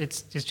over it,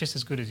 it's just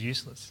as good as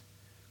useless.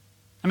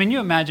 I mean,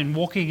 you imagine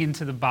walking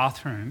into the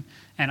bathroom,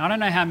 and I don't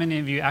know how many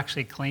of you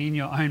actually clean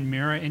your own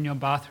mirror in your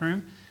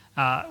bathroom.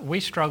 We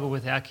struggle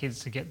with our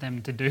kids to get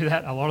them to do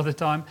that a lot of the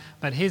time.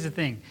 But here's the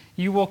thing.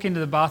 You walk into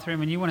the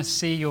bathroom and you want to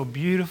see your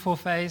beautiful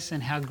face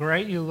and how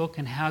great you look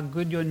and how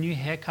good your new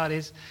haircut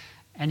is,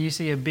 and you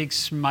see a big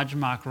smudge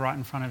mark right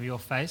in front of your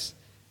face.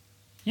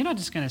 You're not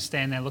just going to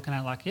stand there looking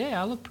at it like,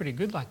 yeah, I look pretty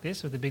good like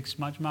this with a big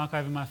smudge mark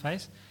over my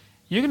face.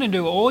 You're going to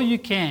do all you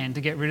can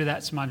to get rid of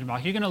that smudge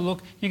mark. You're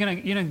going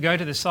to go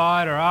to the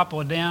side or up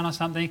or down or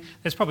something.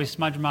 There's probably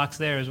smudge marks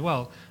there as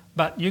well.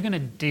 But you're going to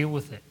deal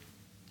with it.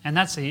 And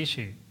that's the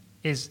issue,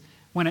 is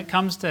when it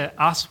comes to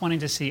us wanting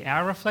to see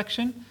our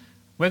reflection,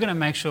 we're going to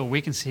make sure we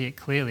can see it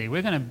clearly.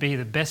 We're going to be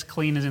the best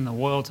cleaners in the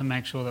world to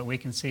make sure that we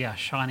can see our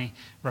shiny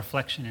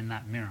reflection in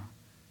that mirror.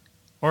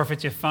 Or if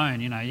it's your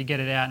phone, you get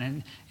it out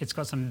and it's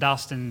got some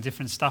dust and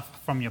different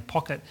stuff from your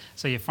pocket,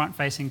 so your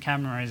front-facing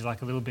camera is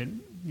like a little bit,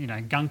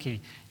 gunky.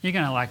 You're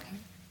going to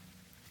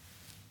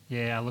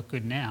yeah, I look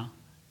good now.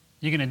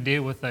 You're going to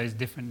deal with those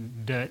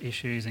different dirt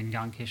issues and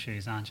gunk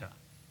issues, aren't you?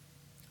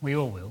 We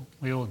all will.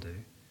 We all do.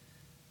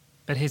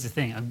 But here's the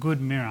thing. A good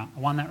mirror,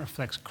 one that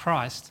reflects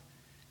Christ,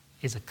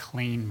 is a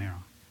clean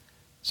mirror.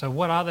 So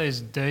what are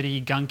those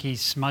dirty, gunky,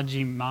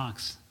 smudgy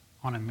marks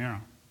on a mirror?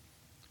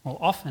 Well,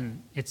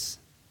 often it's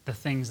the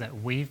things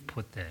that we've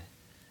put there.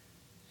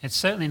 It's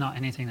certainly not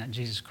anything that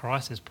Jesus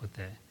Christ has put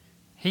there.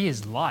 He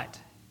is light.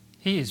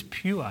 He is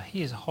pure.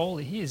 He is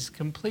holy. He is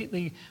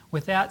completely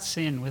without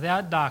sin,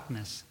 without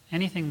darkness,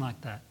 anything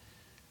like that.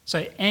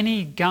 So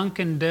any gunk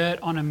and dirt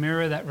on a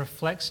mirror that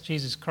reflects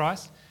Jesus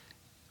Christ,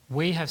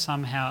 we have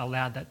somehow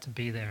allowed that to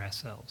be there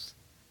ourselves.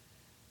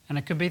 And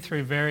it could be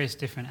through various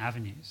different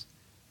avenues.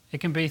 It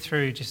can be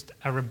through just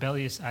a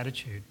rebellious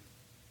attitude.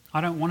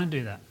 I don't want to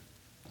do that.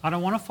 I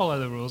don't want to follow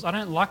the rules. I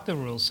don't like the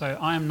rules, so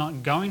I am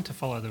not going to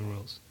follow the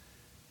rules.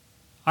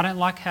 I don't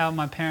like how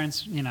my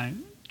parents,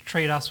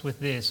 treat us with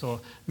this or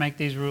make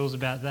these rules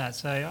about that.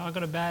 So I've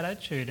got a bad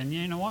attitude, and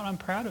you know what? I'm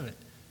proud of it.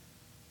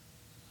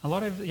 A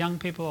lot of young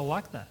people are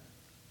like that.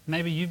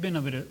 Maybe you've been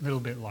a little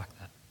bit like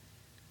that.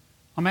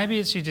 Or maybe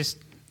it's you just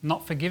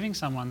not forgiving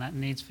someone that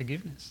needs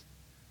forgiveness.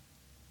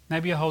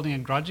 Maybe you're holding a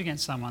grudge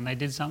against someone. They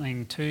did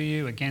something to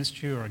you,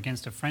 against you, or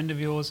against a friend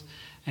of yours,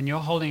 and you're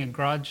holding a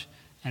grudge,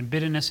 and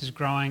bitterness is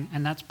growing,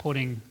 and that's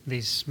putting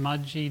these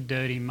smudgy,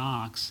 dirty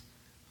marks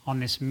on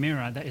this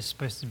mirror that is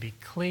supposed to be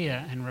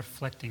clear and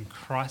reflecting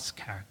Christ's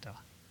character.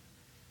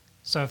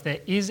 So if there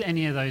is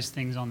any of those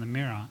things on the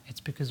mirror, it's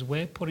because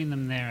we're putting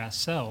them there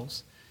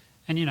ourselves.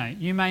 And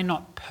you may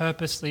not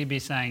purposely be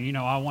saying,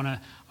 I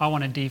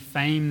want to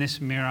defame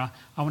this mirror.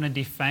 I want to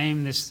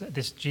defame this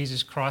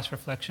Jesus Christ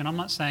reflection. I'm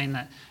not saying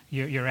that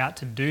you're out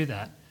to do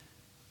that.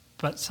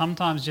 But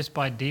sometimes just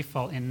by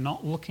default, in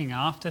not looking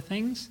after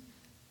things,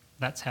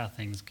 that's how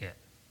things get.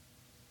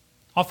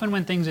 Often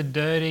when things are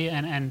dirty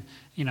and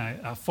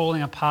are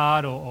falling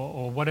apart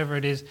or whatever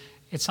it is,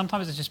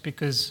 sometimes it's just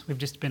because we've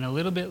just been a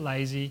little bit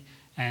lazy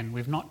and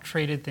we've not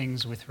treated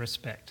things with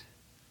respect.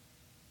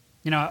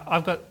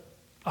 I've got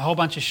a whole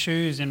bunch of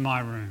shoes in my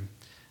room.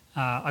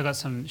 I've got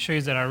some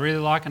shoes that I really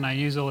like and I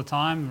use all the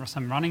time,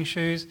 some running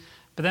shoes.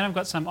 But then I've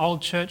got some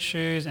old church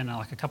shoes and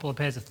like a couple of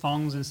pairs of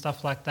thongs and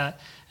stuff like that.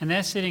 And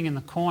they're sitting in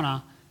the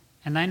corner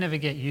and they never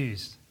get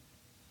used.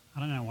 I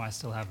don't know why I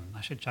still have them.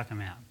 I should chuck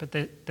them out. But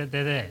they're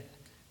there.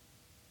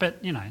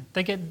 But,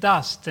 they get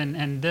dust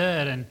and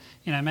dirt and,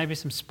 maybe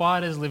some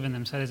spiders live in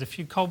them, so there's a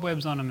few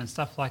cobwebs on them and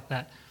stuff like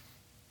that.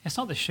 It's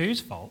not the shoe's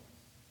fault.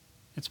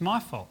 It's my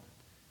fault.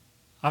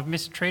 I've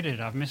mistreated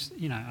it.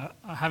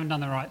 I haven't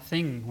done the right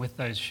thing with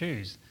those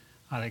shoes.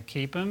 Either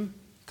keep them,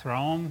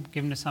 throw them,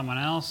 give them to someone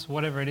else,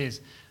 whatever it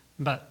is.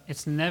 But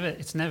it's never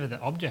the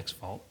object's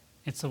fault.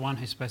 It's the one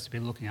who's supposed to be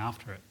looking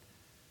after it.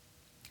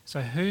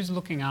 So who's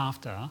looking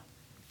after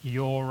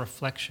your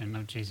reflection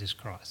of Jesus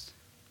Christ?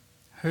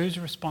 Whose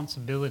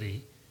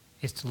responsibility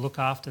is to look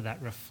after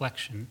that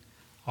reflection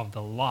of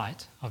the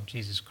light of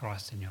Jesus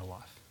Christ in your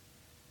life?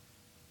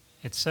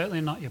 It's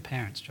certainly not your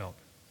parents' job.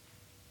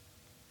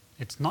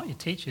 It's not your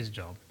teacher's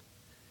job.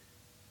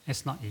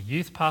 It's not your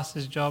youth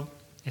pastor's job.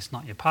 It's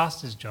not your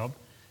pastor's job.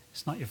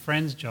 It's not your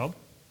friend's job.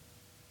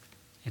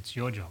 It's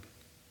your job.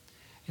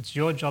 It's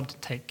your job to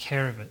take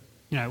care of it.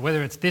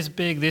 Whether it's this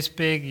big,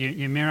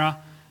 your mirror,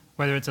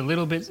 whether it's a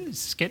little bit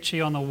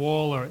sketchy on the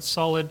wall or it's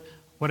solid,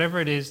 whatever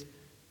it is,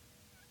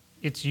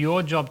 it's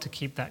your job to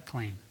keep that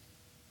clean.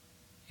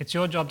 It's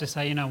your job to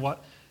say, you know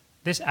what,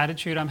 this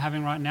attitude I'm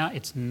having right now,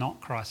 it's not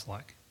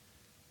Christ-like.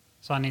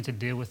 So I need to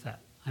deal with that.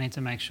 I need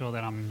to make sure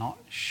that I'm not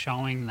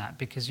showing that,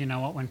 because you know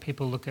what, when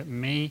people look at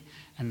me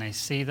and they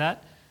see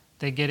that,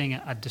 they're getting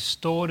a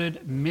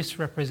distorted,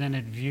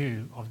 misrepresented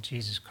view of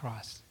Jesus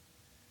Christ.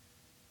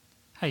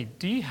 Hey,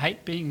 do you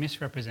hate being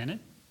misrepresented?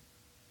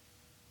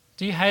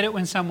 Do you hate it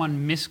when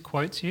someone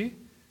misquotes you?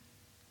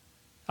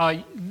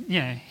 Oh,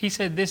 he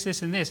said this,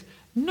 this, and this.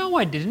 No,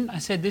 I didn't. I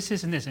said this,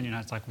 this, and this. And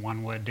it's like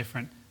one word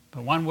different.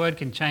 But one word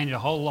can change a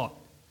whole lot.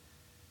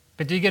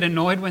 But do you get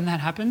annoyed when that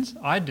happens?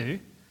 I do.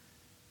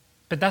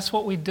 But that's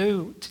what we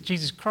do to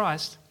Jesus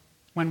Christ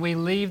when we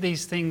leave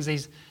these things,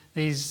 these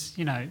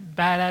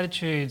bad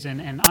attitudes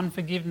and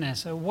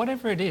unforgiveness or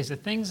whatever it is, the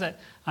things that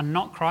are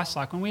not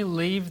Christ-like, when we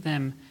leave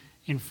them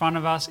in front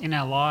of us, in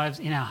our lives,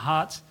 in our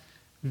hearts,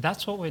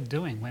 that's what we're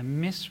doing. We're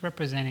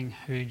misrepresenting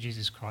who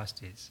Jesus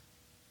Christ is.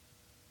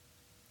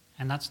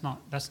 And that's not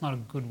a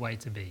good way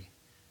to be.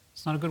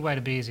 It's not a good way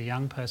to be as a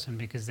young person,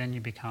 because then you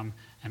become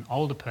an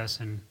older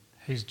person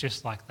who's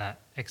just like that,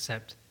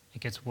 except it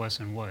gets worse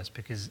and worse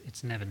because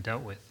it's never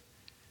dealt with.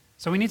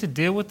 So we need to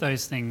deal with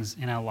those things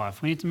in our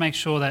life. We need to make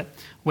sure that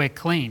we're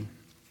clean.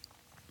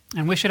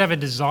 And we should have a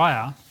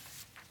desire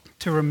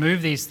to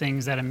remove these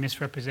things that are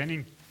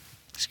misrepresenting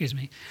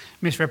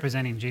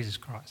Jesus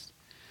Christ.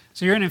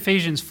 So you're in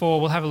Ephesians 4.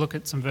 We'll have a look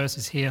at some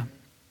verses here.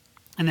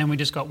 And then we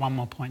just got one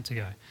more point to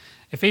go.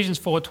 Ephesians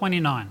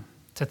 4:29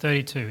 to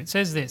 32. It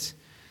says this: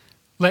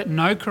 "Let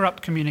no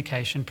corrupt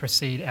communication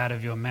proceed out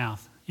of your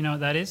mouth." You know what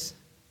that is?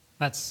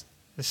 That's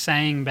the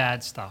saying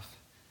bad stuff.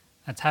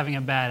 That's having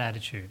a bad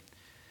attitude.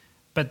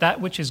 "But that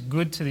which is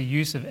good to the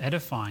use of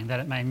edifying, that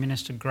it may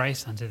minister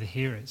grace unto the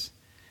hearers.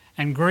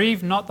 And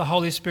grieve not the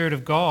Holy Spirit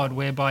of God,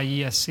 whereby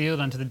ye are sealed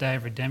unto the day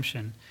of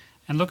redemption."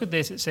 And look at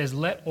this, it says,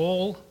 "Let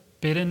all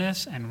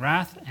bitterness and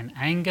wrath and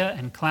anger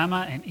and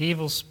clamour and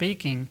evil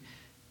speaking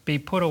be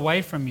put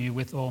away from you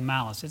with all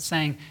malice." It's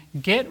saying,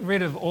 get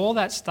rid of all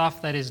that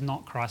stuff that is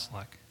not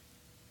Christ-like.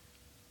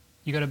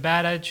 You got a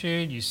bad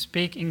attitude, you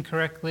speak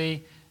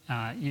incorrectly,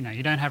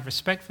 you don't have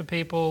respect for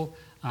people,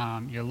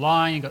 you're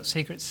lying, you got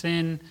secret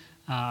sin,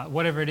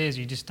 whatever it is,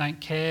 you just don't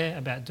care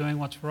about doing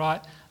what's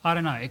right. I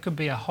don't know, it could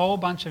be a whole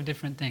bunch of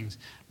different things.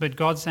 But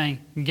God's saying,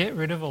 get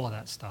rid of all of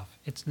that stuff.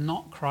 It's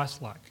not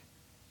Christ-like.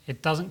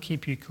 It doesn't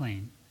keep you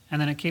clean. And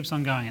then it keeps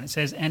on going and it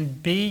says,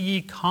 "And be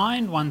ye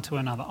kind one to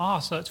another." Oh,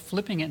 so it's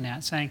flipping it now.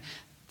 It's saying,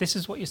 this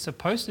is what you're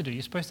supposed to do.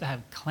 You're supposed to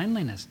have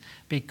cleanliness.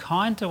 Be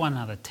kind to one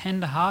another,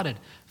 tender-hearted,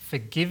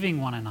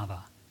 forgiving one another.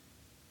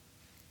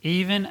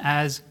 "Even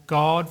as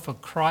God, for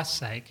Christ's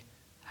sake,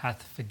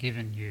 hath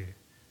forgiven you."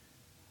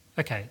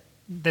 Okay,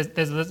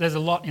 there's a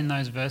lot in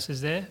those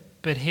verses there,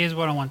 but here's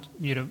what I want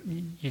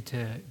you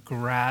to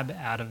grab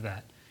out of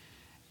that.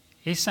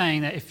 He's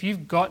saying that if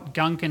you've got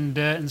gunk and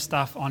dirt and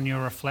stuff on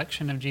your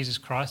reflection of Jesus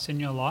Christ in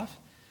your life,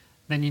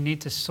 then you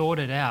need to sort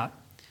it out.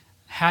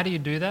 How do you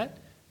do that?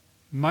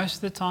 Most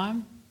of the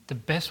time, the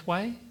best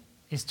way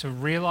is to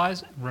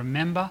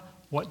remember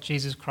what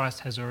Jesus Christ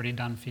has already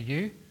done for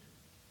you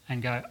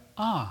and go,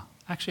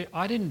 actually,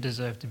 I didn't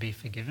deserve to be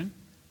forgiven.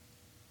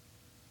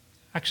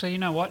 Actually, you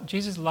know what?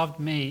 Jesus loved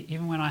me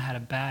even when I had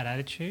a bad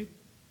attitude.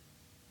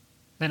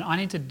 Then I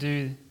need to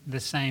do the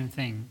same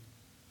thing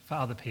for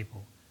other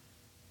people.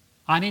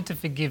 I need to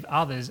forgive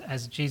others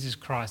as Jesus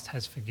Christ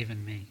has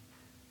forgiven me.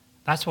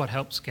 That's what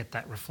helps get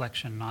that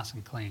reflection nice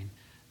and clean.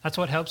 That's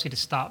what helps you to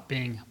start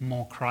being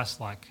more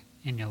Christ-like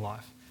in your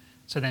life.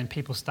 So then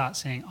people start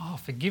seeing,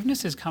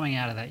 forgiveness is coming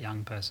out of that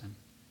young person.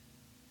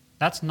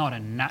 That's not a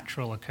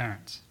natural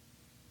occurrence.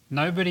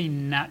 Nobody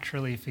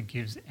naturally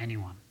forgives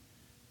anyone.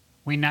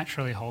 We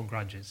naturally hold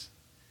grudges.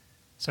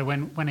 So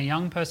when a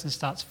young person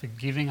starts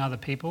forgiving other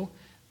people,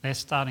 they're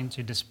starting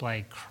to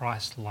display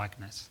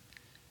Christ-likeness.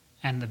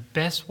 And the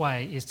best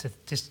way is to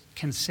just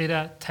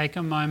take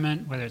a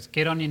moment, whether it's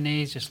get on your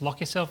knees, just lock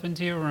yourself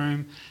into your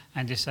room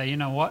and just say, you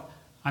know what,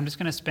 I'm just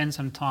going to spend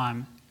some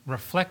time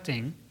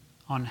reflecting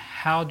on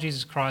how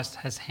Jesus Christ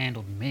has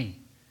handled me.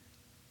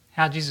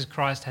 how Jesus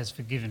Christ has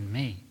forgiven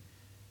me,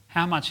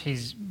 how much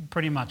he's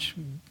pretty much,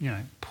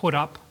 put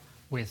up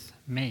with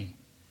me.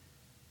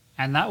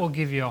 And that will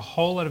give you a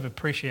whole lot of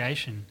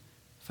appreciation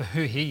for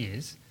who he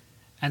is.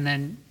 And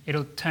then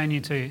it'll turn you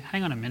to,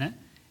 hang on a minute,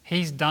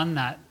 he's done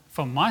that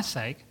for my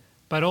sake,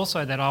 but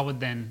also that I would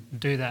then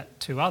do that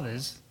to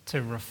others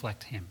to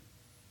reflect him.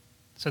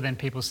 So then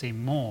people see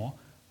more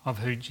of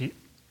who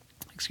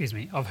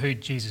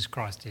Jesus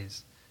Christ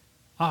is.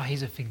 Oh,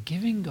 he's a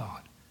forgiving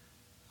God.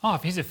 Oh,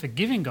 if he's a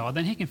forgiving God,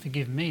 then he can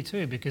forgive me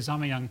too, because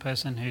I'm a young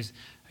person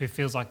who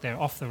feels like they're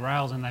off the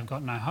rails and they've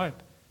got no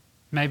hope.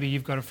 Maybe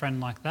you've got a friend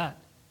like that.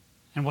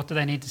 And what do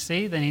they need to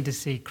see? They need to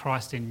see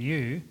Christ in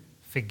you,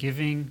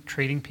 forgiving,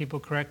 treating people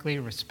correctly,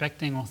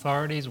 respecting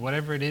authorities,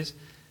 whatever it is,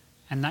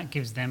 and that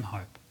gives them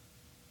hope.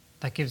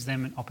 That gives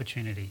them an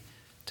opportunity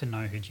to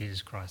know who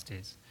Jesus Christ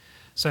is.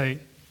 So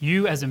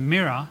you as a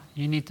mirror,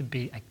 you need to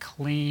be a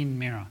clean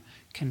mirror.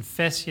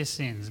 Confess your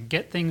sins.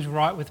 Get things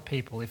right with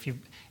people. If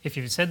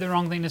you've said the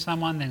wrong thing to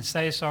someone, then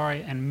say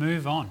sorry and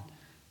move on.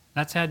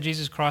 That's how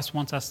Jesus Christ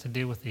wants us to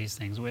deal with these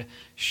things. We're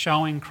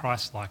showing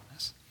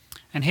Christ-likeness.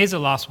 And here's the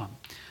last one.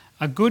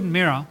 A good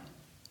mirror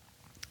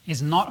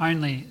is not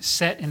only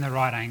set in the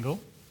right angle,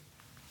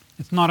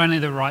 it's not only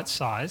the right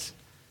size,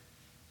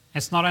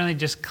 it's not only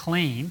just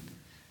clean,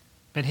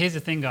 but here's the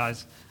thing,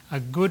 guys. A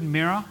good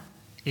mirror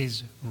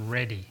is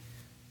ready.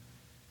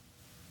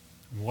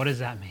 What does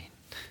that mean?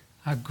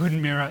 A good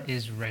mirror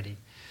is ready.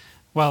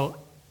 Well,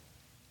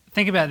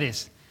 think about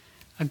this.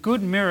 A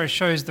good mirror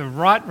shows the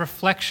right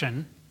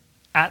reflection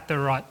at the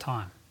right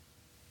time.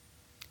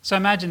 So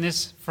imagine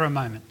this for a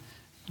moment.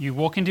 You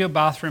walk into your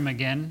bathroom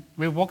again.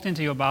 We've walked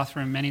into your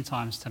bathroom many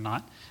times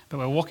tonight, but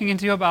we're walking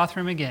into your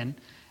bathroom again,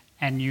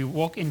 and you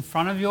walk in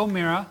front of your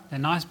mirror, the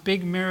nice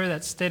big mirror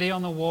that's steady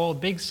on the wall,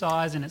 big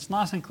size, and it's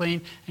nice and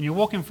clean, and you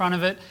walk in front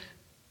of it,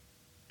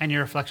 and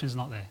your reflection's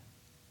not there.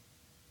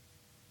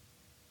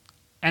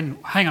 And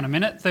hang on a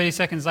minute, 30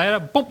 seconds later,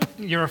 boop,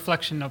 your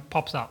reflection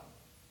pops up.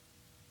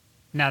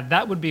 Now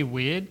that would be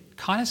weird,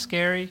 kind of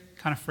scary,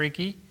 kind of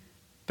freaky,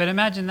 but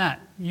imagine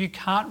that. You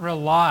can't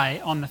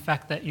rely on the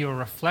fact that your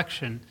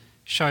reflection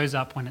shows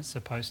up when it's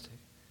supposed to.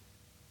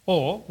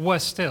 Or,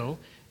 worse still,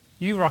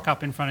 you rock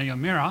up in front of your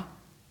mirror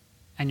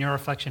and your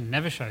reflection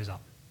never shows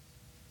up.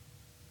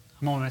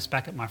 I'm almost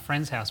back at my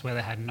friend's house where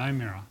they had no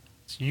mirror.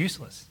 It's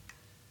useless.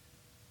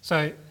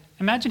 So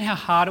imagine how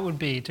hard it would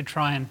be to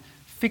try and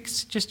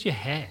fix just your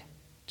hair.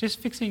 Just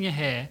fixing your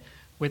hair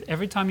with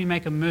every time you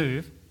make a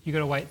move, you've got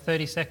to wait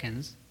 30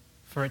 seconds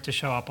for it to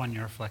show up on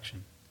your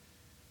reflection.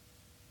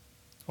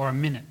 Or a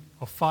minute,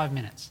 or 5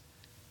 minutes.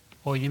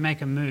 Or you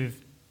make a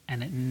move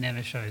and it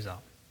never shows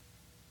up.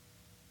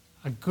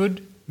 A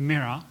good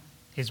mirror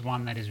is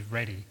one that is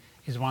ready,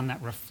 is one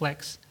that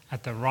reflects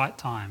at the right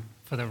time,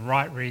 for the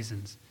right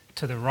reasons,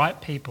 to the right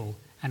people,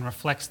 and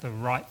reflects the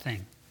right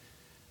thing.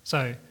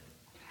 So,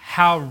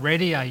 how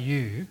ready are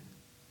you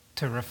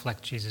to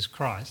reflect Jesus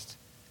Christ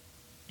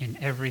in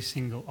every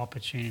single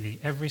opportunity,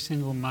 every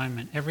single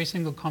moment, every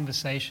single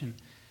conversation,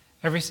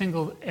 every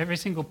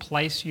single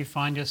place you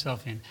find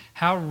yourself in?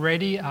 How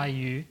ready are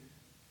you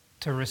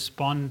to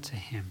respond to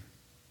him,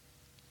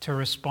 to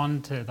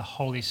respond to the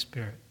Holy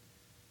Spirit,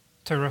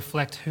 to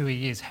reflect who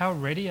he is? How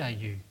ready are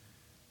you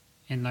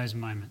in those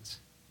moments?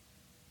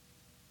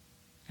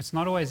 It's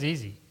not always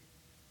easy,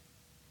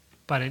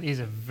 but it is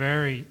a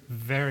very,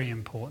 very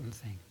important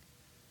thing.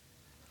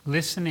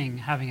 Listening,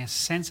 having a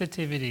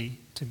sensitivity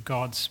to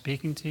God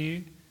speaking to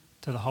you,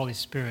 to the Holy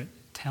Spirit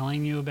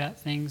telling you about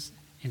things,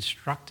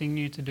 instructing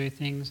you to do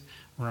things,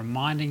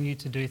 reminding you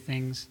to do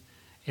things.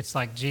 It's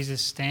like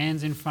Jesus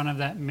stands in front of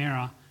that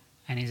mirror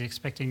and he's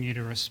expecting you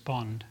to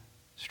respond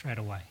straight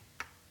away.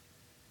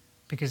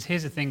 Because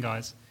here's the thing,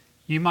 guys.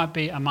 You might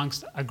be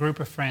amongst a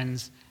group of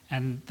friends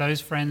and those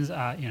friends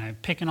are,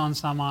 picking on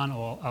someone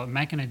or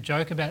making a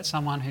joke about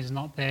someone who's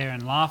not there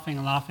and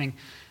laughing.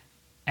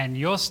 And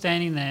you're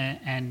standing there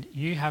and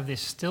you have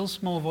this still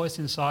small voice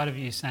inside of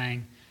you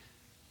saying,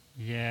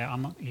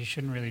 you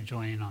shouldn't really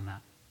join in on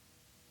that.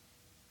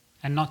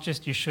 And not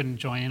just you shouldn't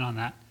join in on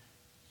that,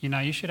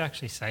 you should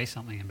actually say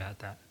something about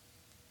that.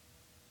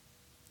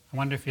 I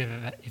wonder if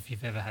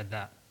you've ever had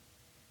that.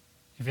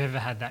 If you've ever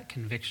had that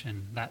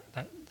conviction,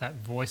 that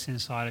voice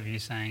inside of you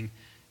saying,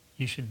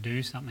 you should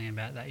do something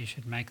about that, you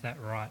should make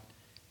that right,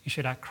 you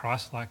should act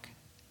Christ-like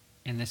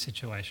in this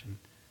situation.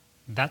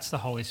 That's the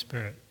Holy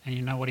Spirit. And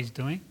you know what he's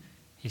doing?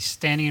 He's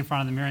standing in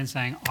front of the mirror and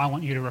saying, I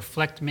want you to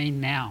reflect me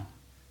now.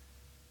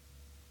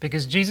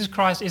 Because Jesus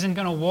Christ isn't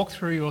going to walk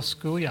through your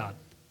schoolyard.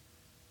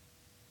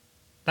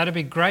 That'd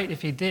be great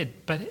if he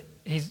did, but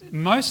he's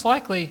most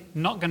likely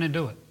not going to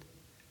do it.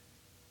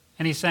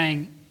 And he's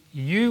saying,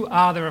 you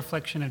are the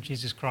reflection of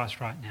Jesus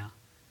Christ right now.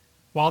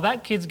 While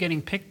that kid's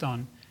getting picked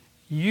on,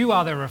 you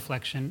are the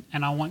reflection,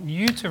 and I want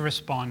you to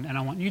respond, and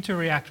I want you to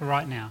react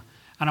right now.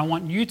 And I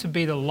want you to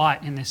be the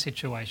light in this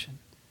situation.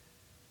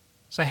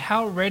 So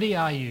how ready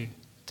are you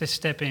to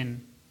step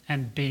in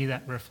and be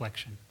that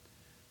reflection?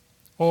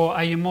 Or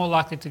are you more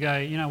likely to go,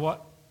 you know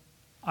what,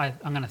 I'm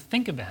going to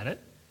think about it,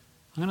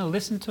 I'm going to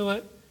listen to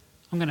it,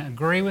 I'm going to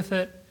agree with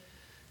it,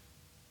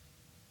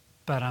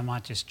 but I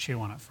might just chew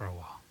on it for a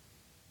while.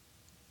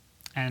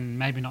 And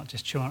maybe not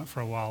just chew on it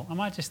for a while. I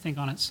might just think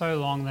on it so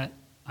long that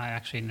I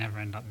actually never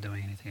end up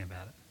doing anything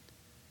about it.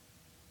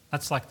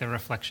 That's like the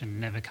reflection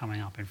never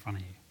coming up in front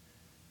of you.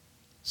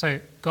 So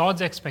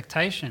God's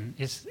expectation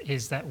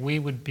is that we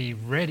would be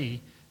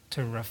ready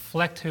to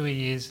reflect who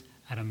he is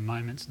at a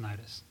moment's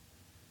notice.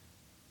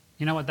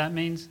 You know what that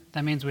means?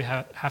 That means we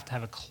have to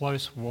have a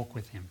close walk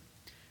with him.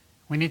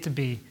 We need to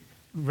be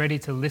ready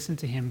to listen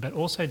to him, but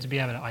also to be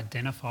able to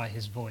identify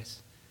his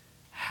voice.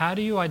 How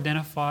do you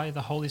identify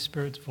the Holy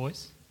Spirit's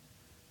voice?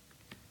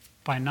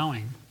 By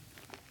knowing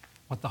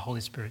what the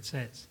Holy Spirit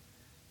says.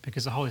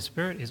 Because the Holy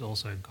Spirit is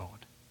also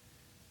God.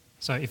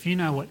 So if you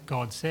know what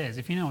God says,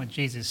 if you know what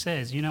Jesus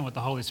says, you know what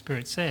the Holy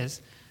Spirit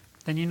says,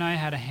 then you know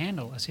how to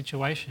handle a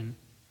situation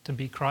to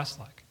be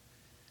Christ-like.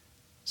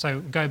 So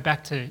go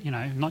back to,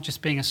 not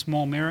just being a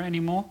small mirror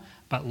anymore,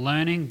 but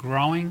learning,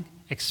 growing,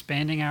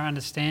 expanding our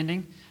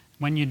understanding.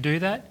 When you do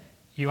that,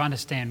 you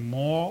understand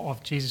more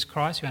of Jesus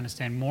Christ, you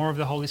understand more of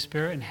the Holy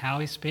Spirit and how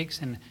he speaks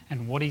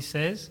and what he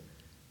says.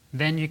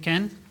 Then you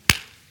can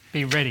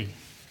be ready.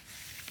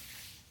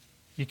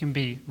 You can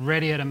be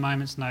ready at a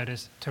moment's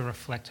notice to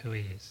reflect who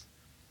he is.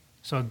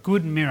 So a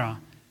good mirror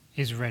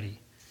is ready.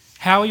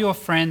 How are your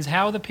friends,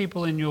 how are the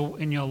people in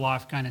your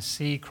life going to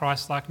see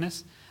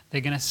Christ-likeness?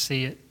 They're going to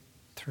see it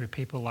through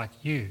people like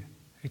you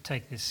who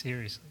take this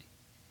seriously,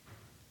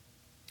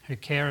 who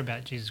care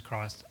about Jesus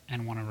Christ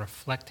and want to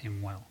reflect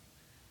him well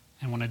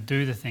and want to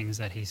do the things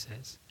that he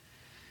says.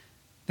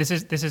 This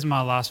is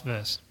my last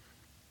verse.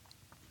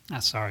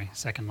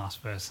 Second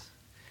last verse.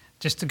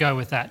 Just to go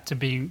with that, to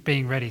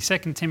being ready. 2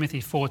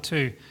 Timothy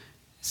 4:2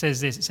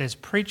 says this. It says,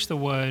 preach the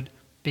word,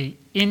 be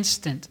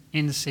instant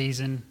in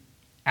season,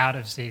 out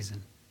of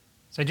season.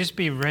 So just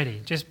be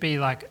ready. Just be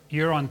like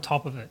you're on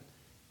top of it.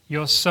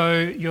 You're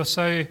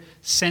so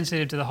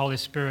sensitive to the Holy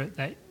Spirit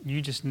that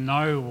you just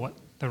know what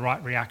the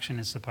right reaction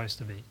is supposed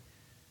to be.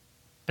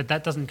 But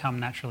that doesn't come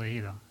naturally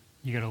either.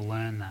 You got to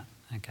learn that.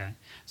 Okay.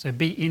 So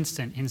be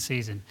instant in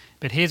season.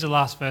 But here's the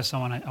last verse I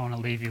want to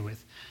leave you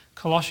with.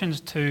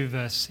 Colossians 2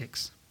 verse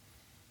 6.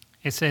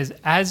 It says,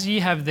 as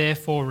ye have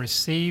therefore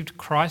received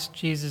Christ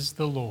Jesus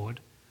the Lord,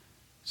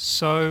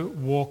 so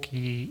walk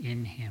ye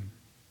in him.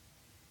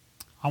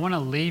 I want to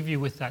leave you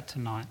with that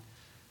tonight,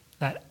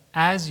 that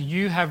as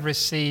you have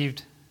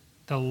received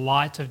the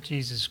light of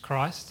Jesus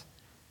Christ,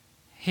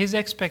 his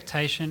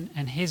expectation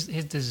and his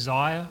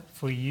desire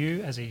for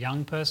you as a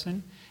young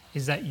person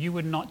is that you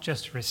would not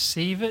just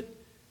receive it,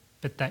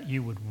 but that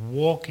you would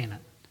walk in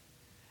it.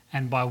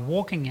 And by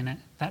walking in it,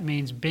 that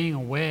means being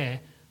aware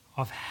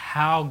of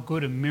how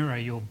good a mirror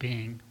you're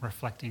being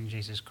reflecting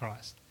Jesus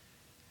Christ.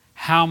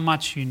 How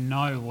much you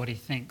know what he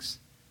thinks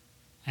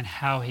and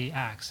how he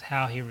acts,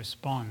 how he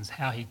responds,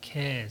 how he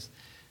cares,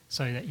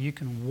 so that you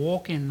can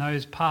walk in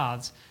those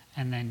paths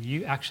and then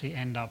you actually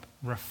end up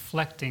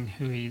reflecting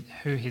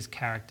who his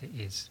character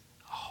is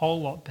a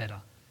whole lot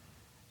better.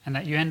 And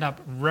that you end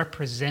up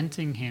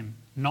representing him,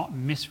 not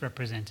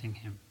misrepresenting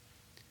him.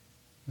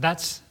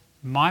 That's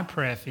my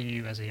prayer for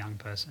you as a young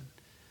person.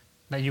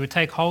 That you would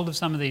take hold of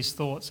some of these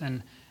thoughts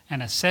and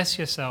assess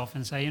yourself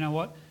and say, you know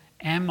what?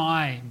 Am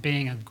I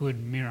being a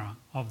good mirror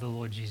of the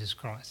Lord Jesus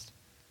Christ?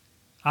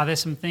 Are there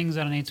some things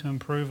that I need to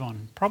improve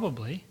on?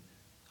 Probably.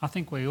 I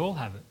think we all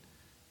have it.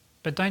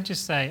 But don't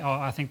just say, oh,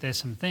 I think there's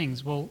some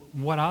things. Well,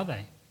 what are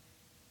they?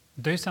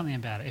 Do something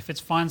about it. If it's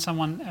find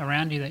someone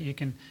around you that you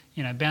can,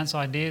 bounce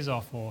ideas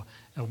off or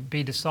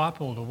be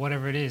discipled or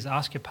whatever it is,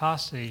 ask your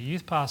pastor, your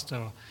youth pastor,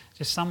 or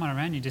just someone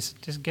around you,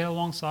 just get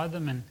alongside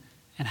them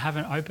and have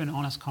an open,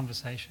 honest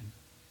conversation.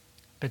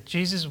 But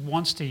Jesus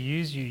wants to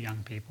use you,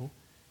 young people.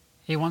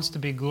 He wants to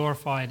be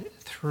glorified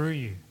through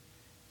you,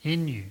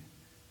 in you.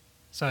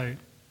 So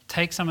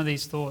take some of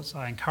these thoughts,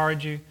 I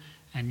encourage you,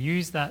 and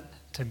use that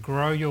to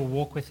grow your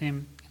walk with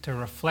him, to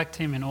reflect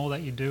him in all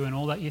that you do and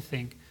all that you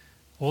think,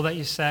 all that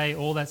you say,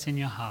 all that's in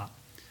your heart.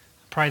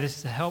 I pray this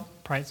is a help,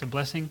 pray it's a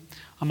blessing.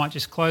 I might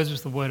just close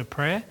with the word of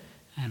prayer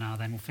and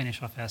then we'll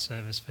finish off our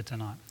service for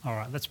tonight. All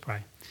right, let's pray.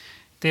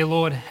 Dear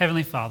Lord,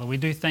 Heavenly Father, we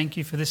do thank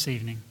you for this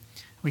evening.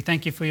 We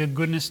thank you for your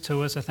goodness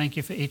to us. I thank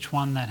you for each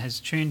one that has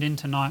tuned in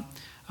tonight.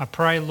 I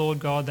pray, Lord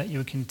God, that you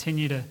would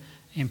continue to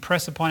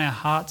impress upon our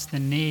hearts the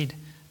need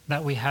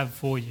that we have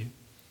for you.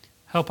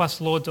 Help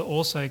us, Lord, to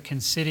also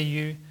consider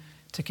you,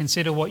 to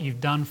consider what you've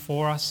done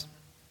for us,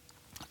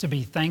 to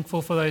be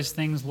thankful for those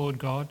things, Lord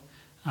God,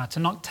 to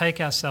not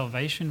take our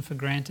salvation for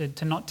granted,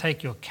 to not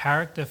take your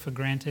character for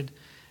granted.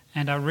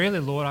 And really,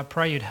 Lord, I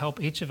pray you'd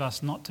help each of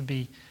us not to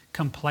be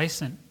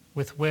complacent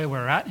with where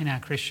we're at in our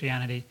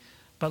Christianity,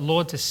 but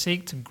Lord, to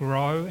seek to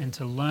grow and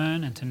to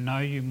learn and to know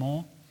you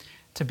more,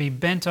 to be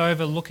bent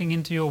over looking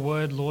into your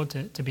word, Lord,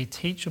 to be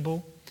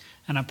teachable.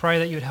 And I pray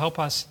that you'd help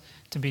us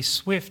to be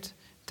swift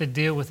to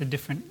deal with the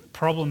different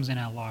problems in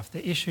our life,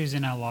 the issues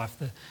in our life,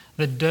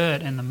 the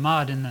dirt and the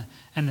mud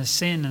and the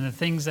sin and the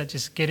things that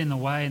just get in the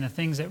way and the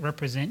things that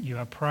represent you.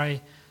 I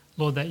pray,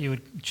 Lord, that you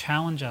would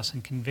challenge us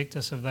and convict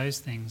us of those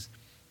things.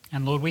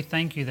 And Lord, we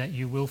thank you that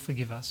you will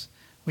forgive us.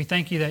 We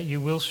thank you that you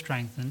will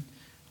strengthen.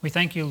 We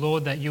thank you,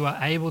 Lord, that you are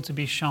able to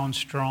be shown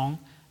strong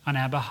on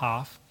our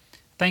behalf.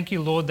 Thank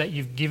you, Lord, that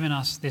you've given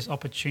us this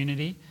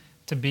opportunity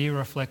to be a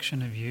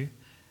reflection of you.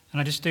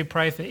 And I just do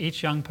pray for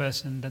each young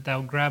person that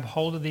they'll grab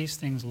hold of these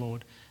things,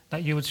 Lord,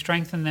 that you would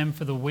strengthen them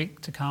for the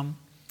week to come,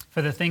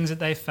 for the things that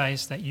they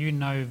face that you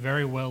know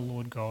very well,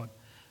 Lord God.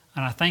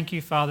 And I thank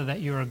you, Father,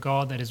 that you're a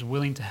God that is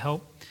willing to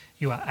help.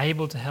 You are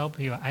able to help.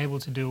 You are able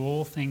to do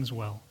all things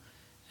well.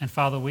 And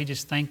Father, we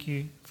just thank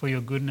you for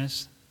your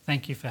goodness.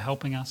 Thank you for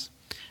helping us.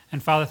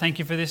 And Father, thank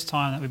you for this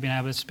time that we've been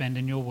able to spend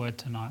in your word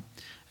tonight.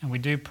 And we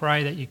do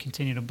pray that you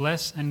continue to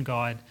bless and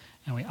guide.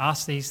 And we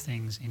ask these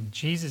things in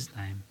Jesus'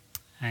 name.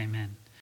 Amen.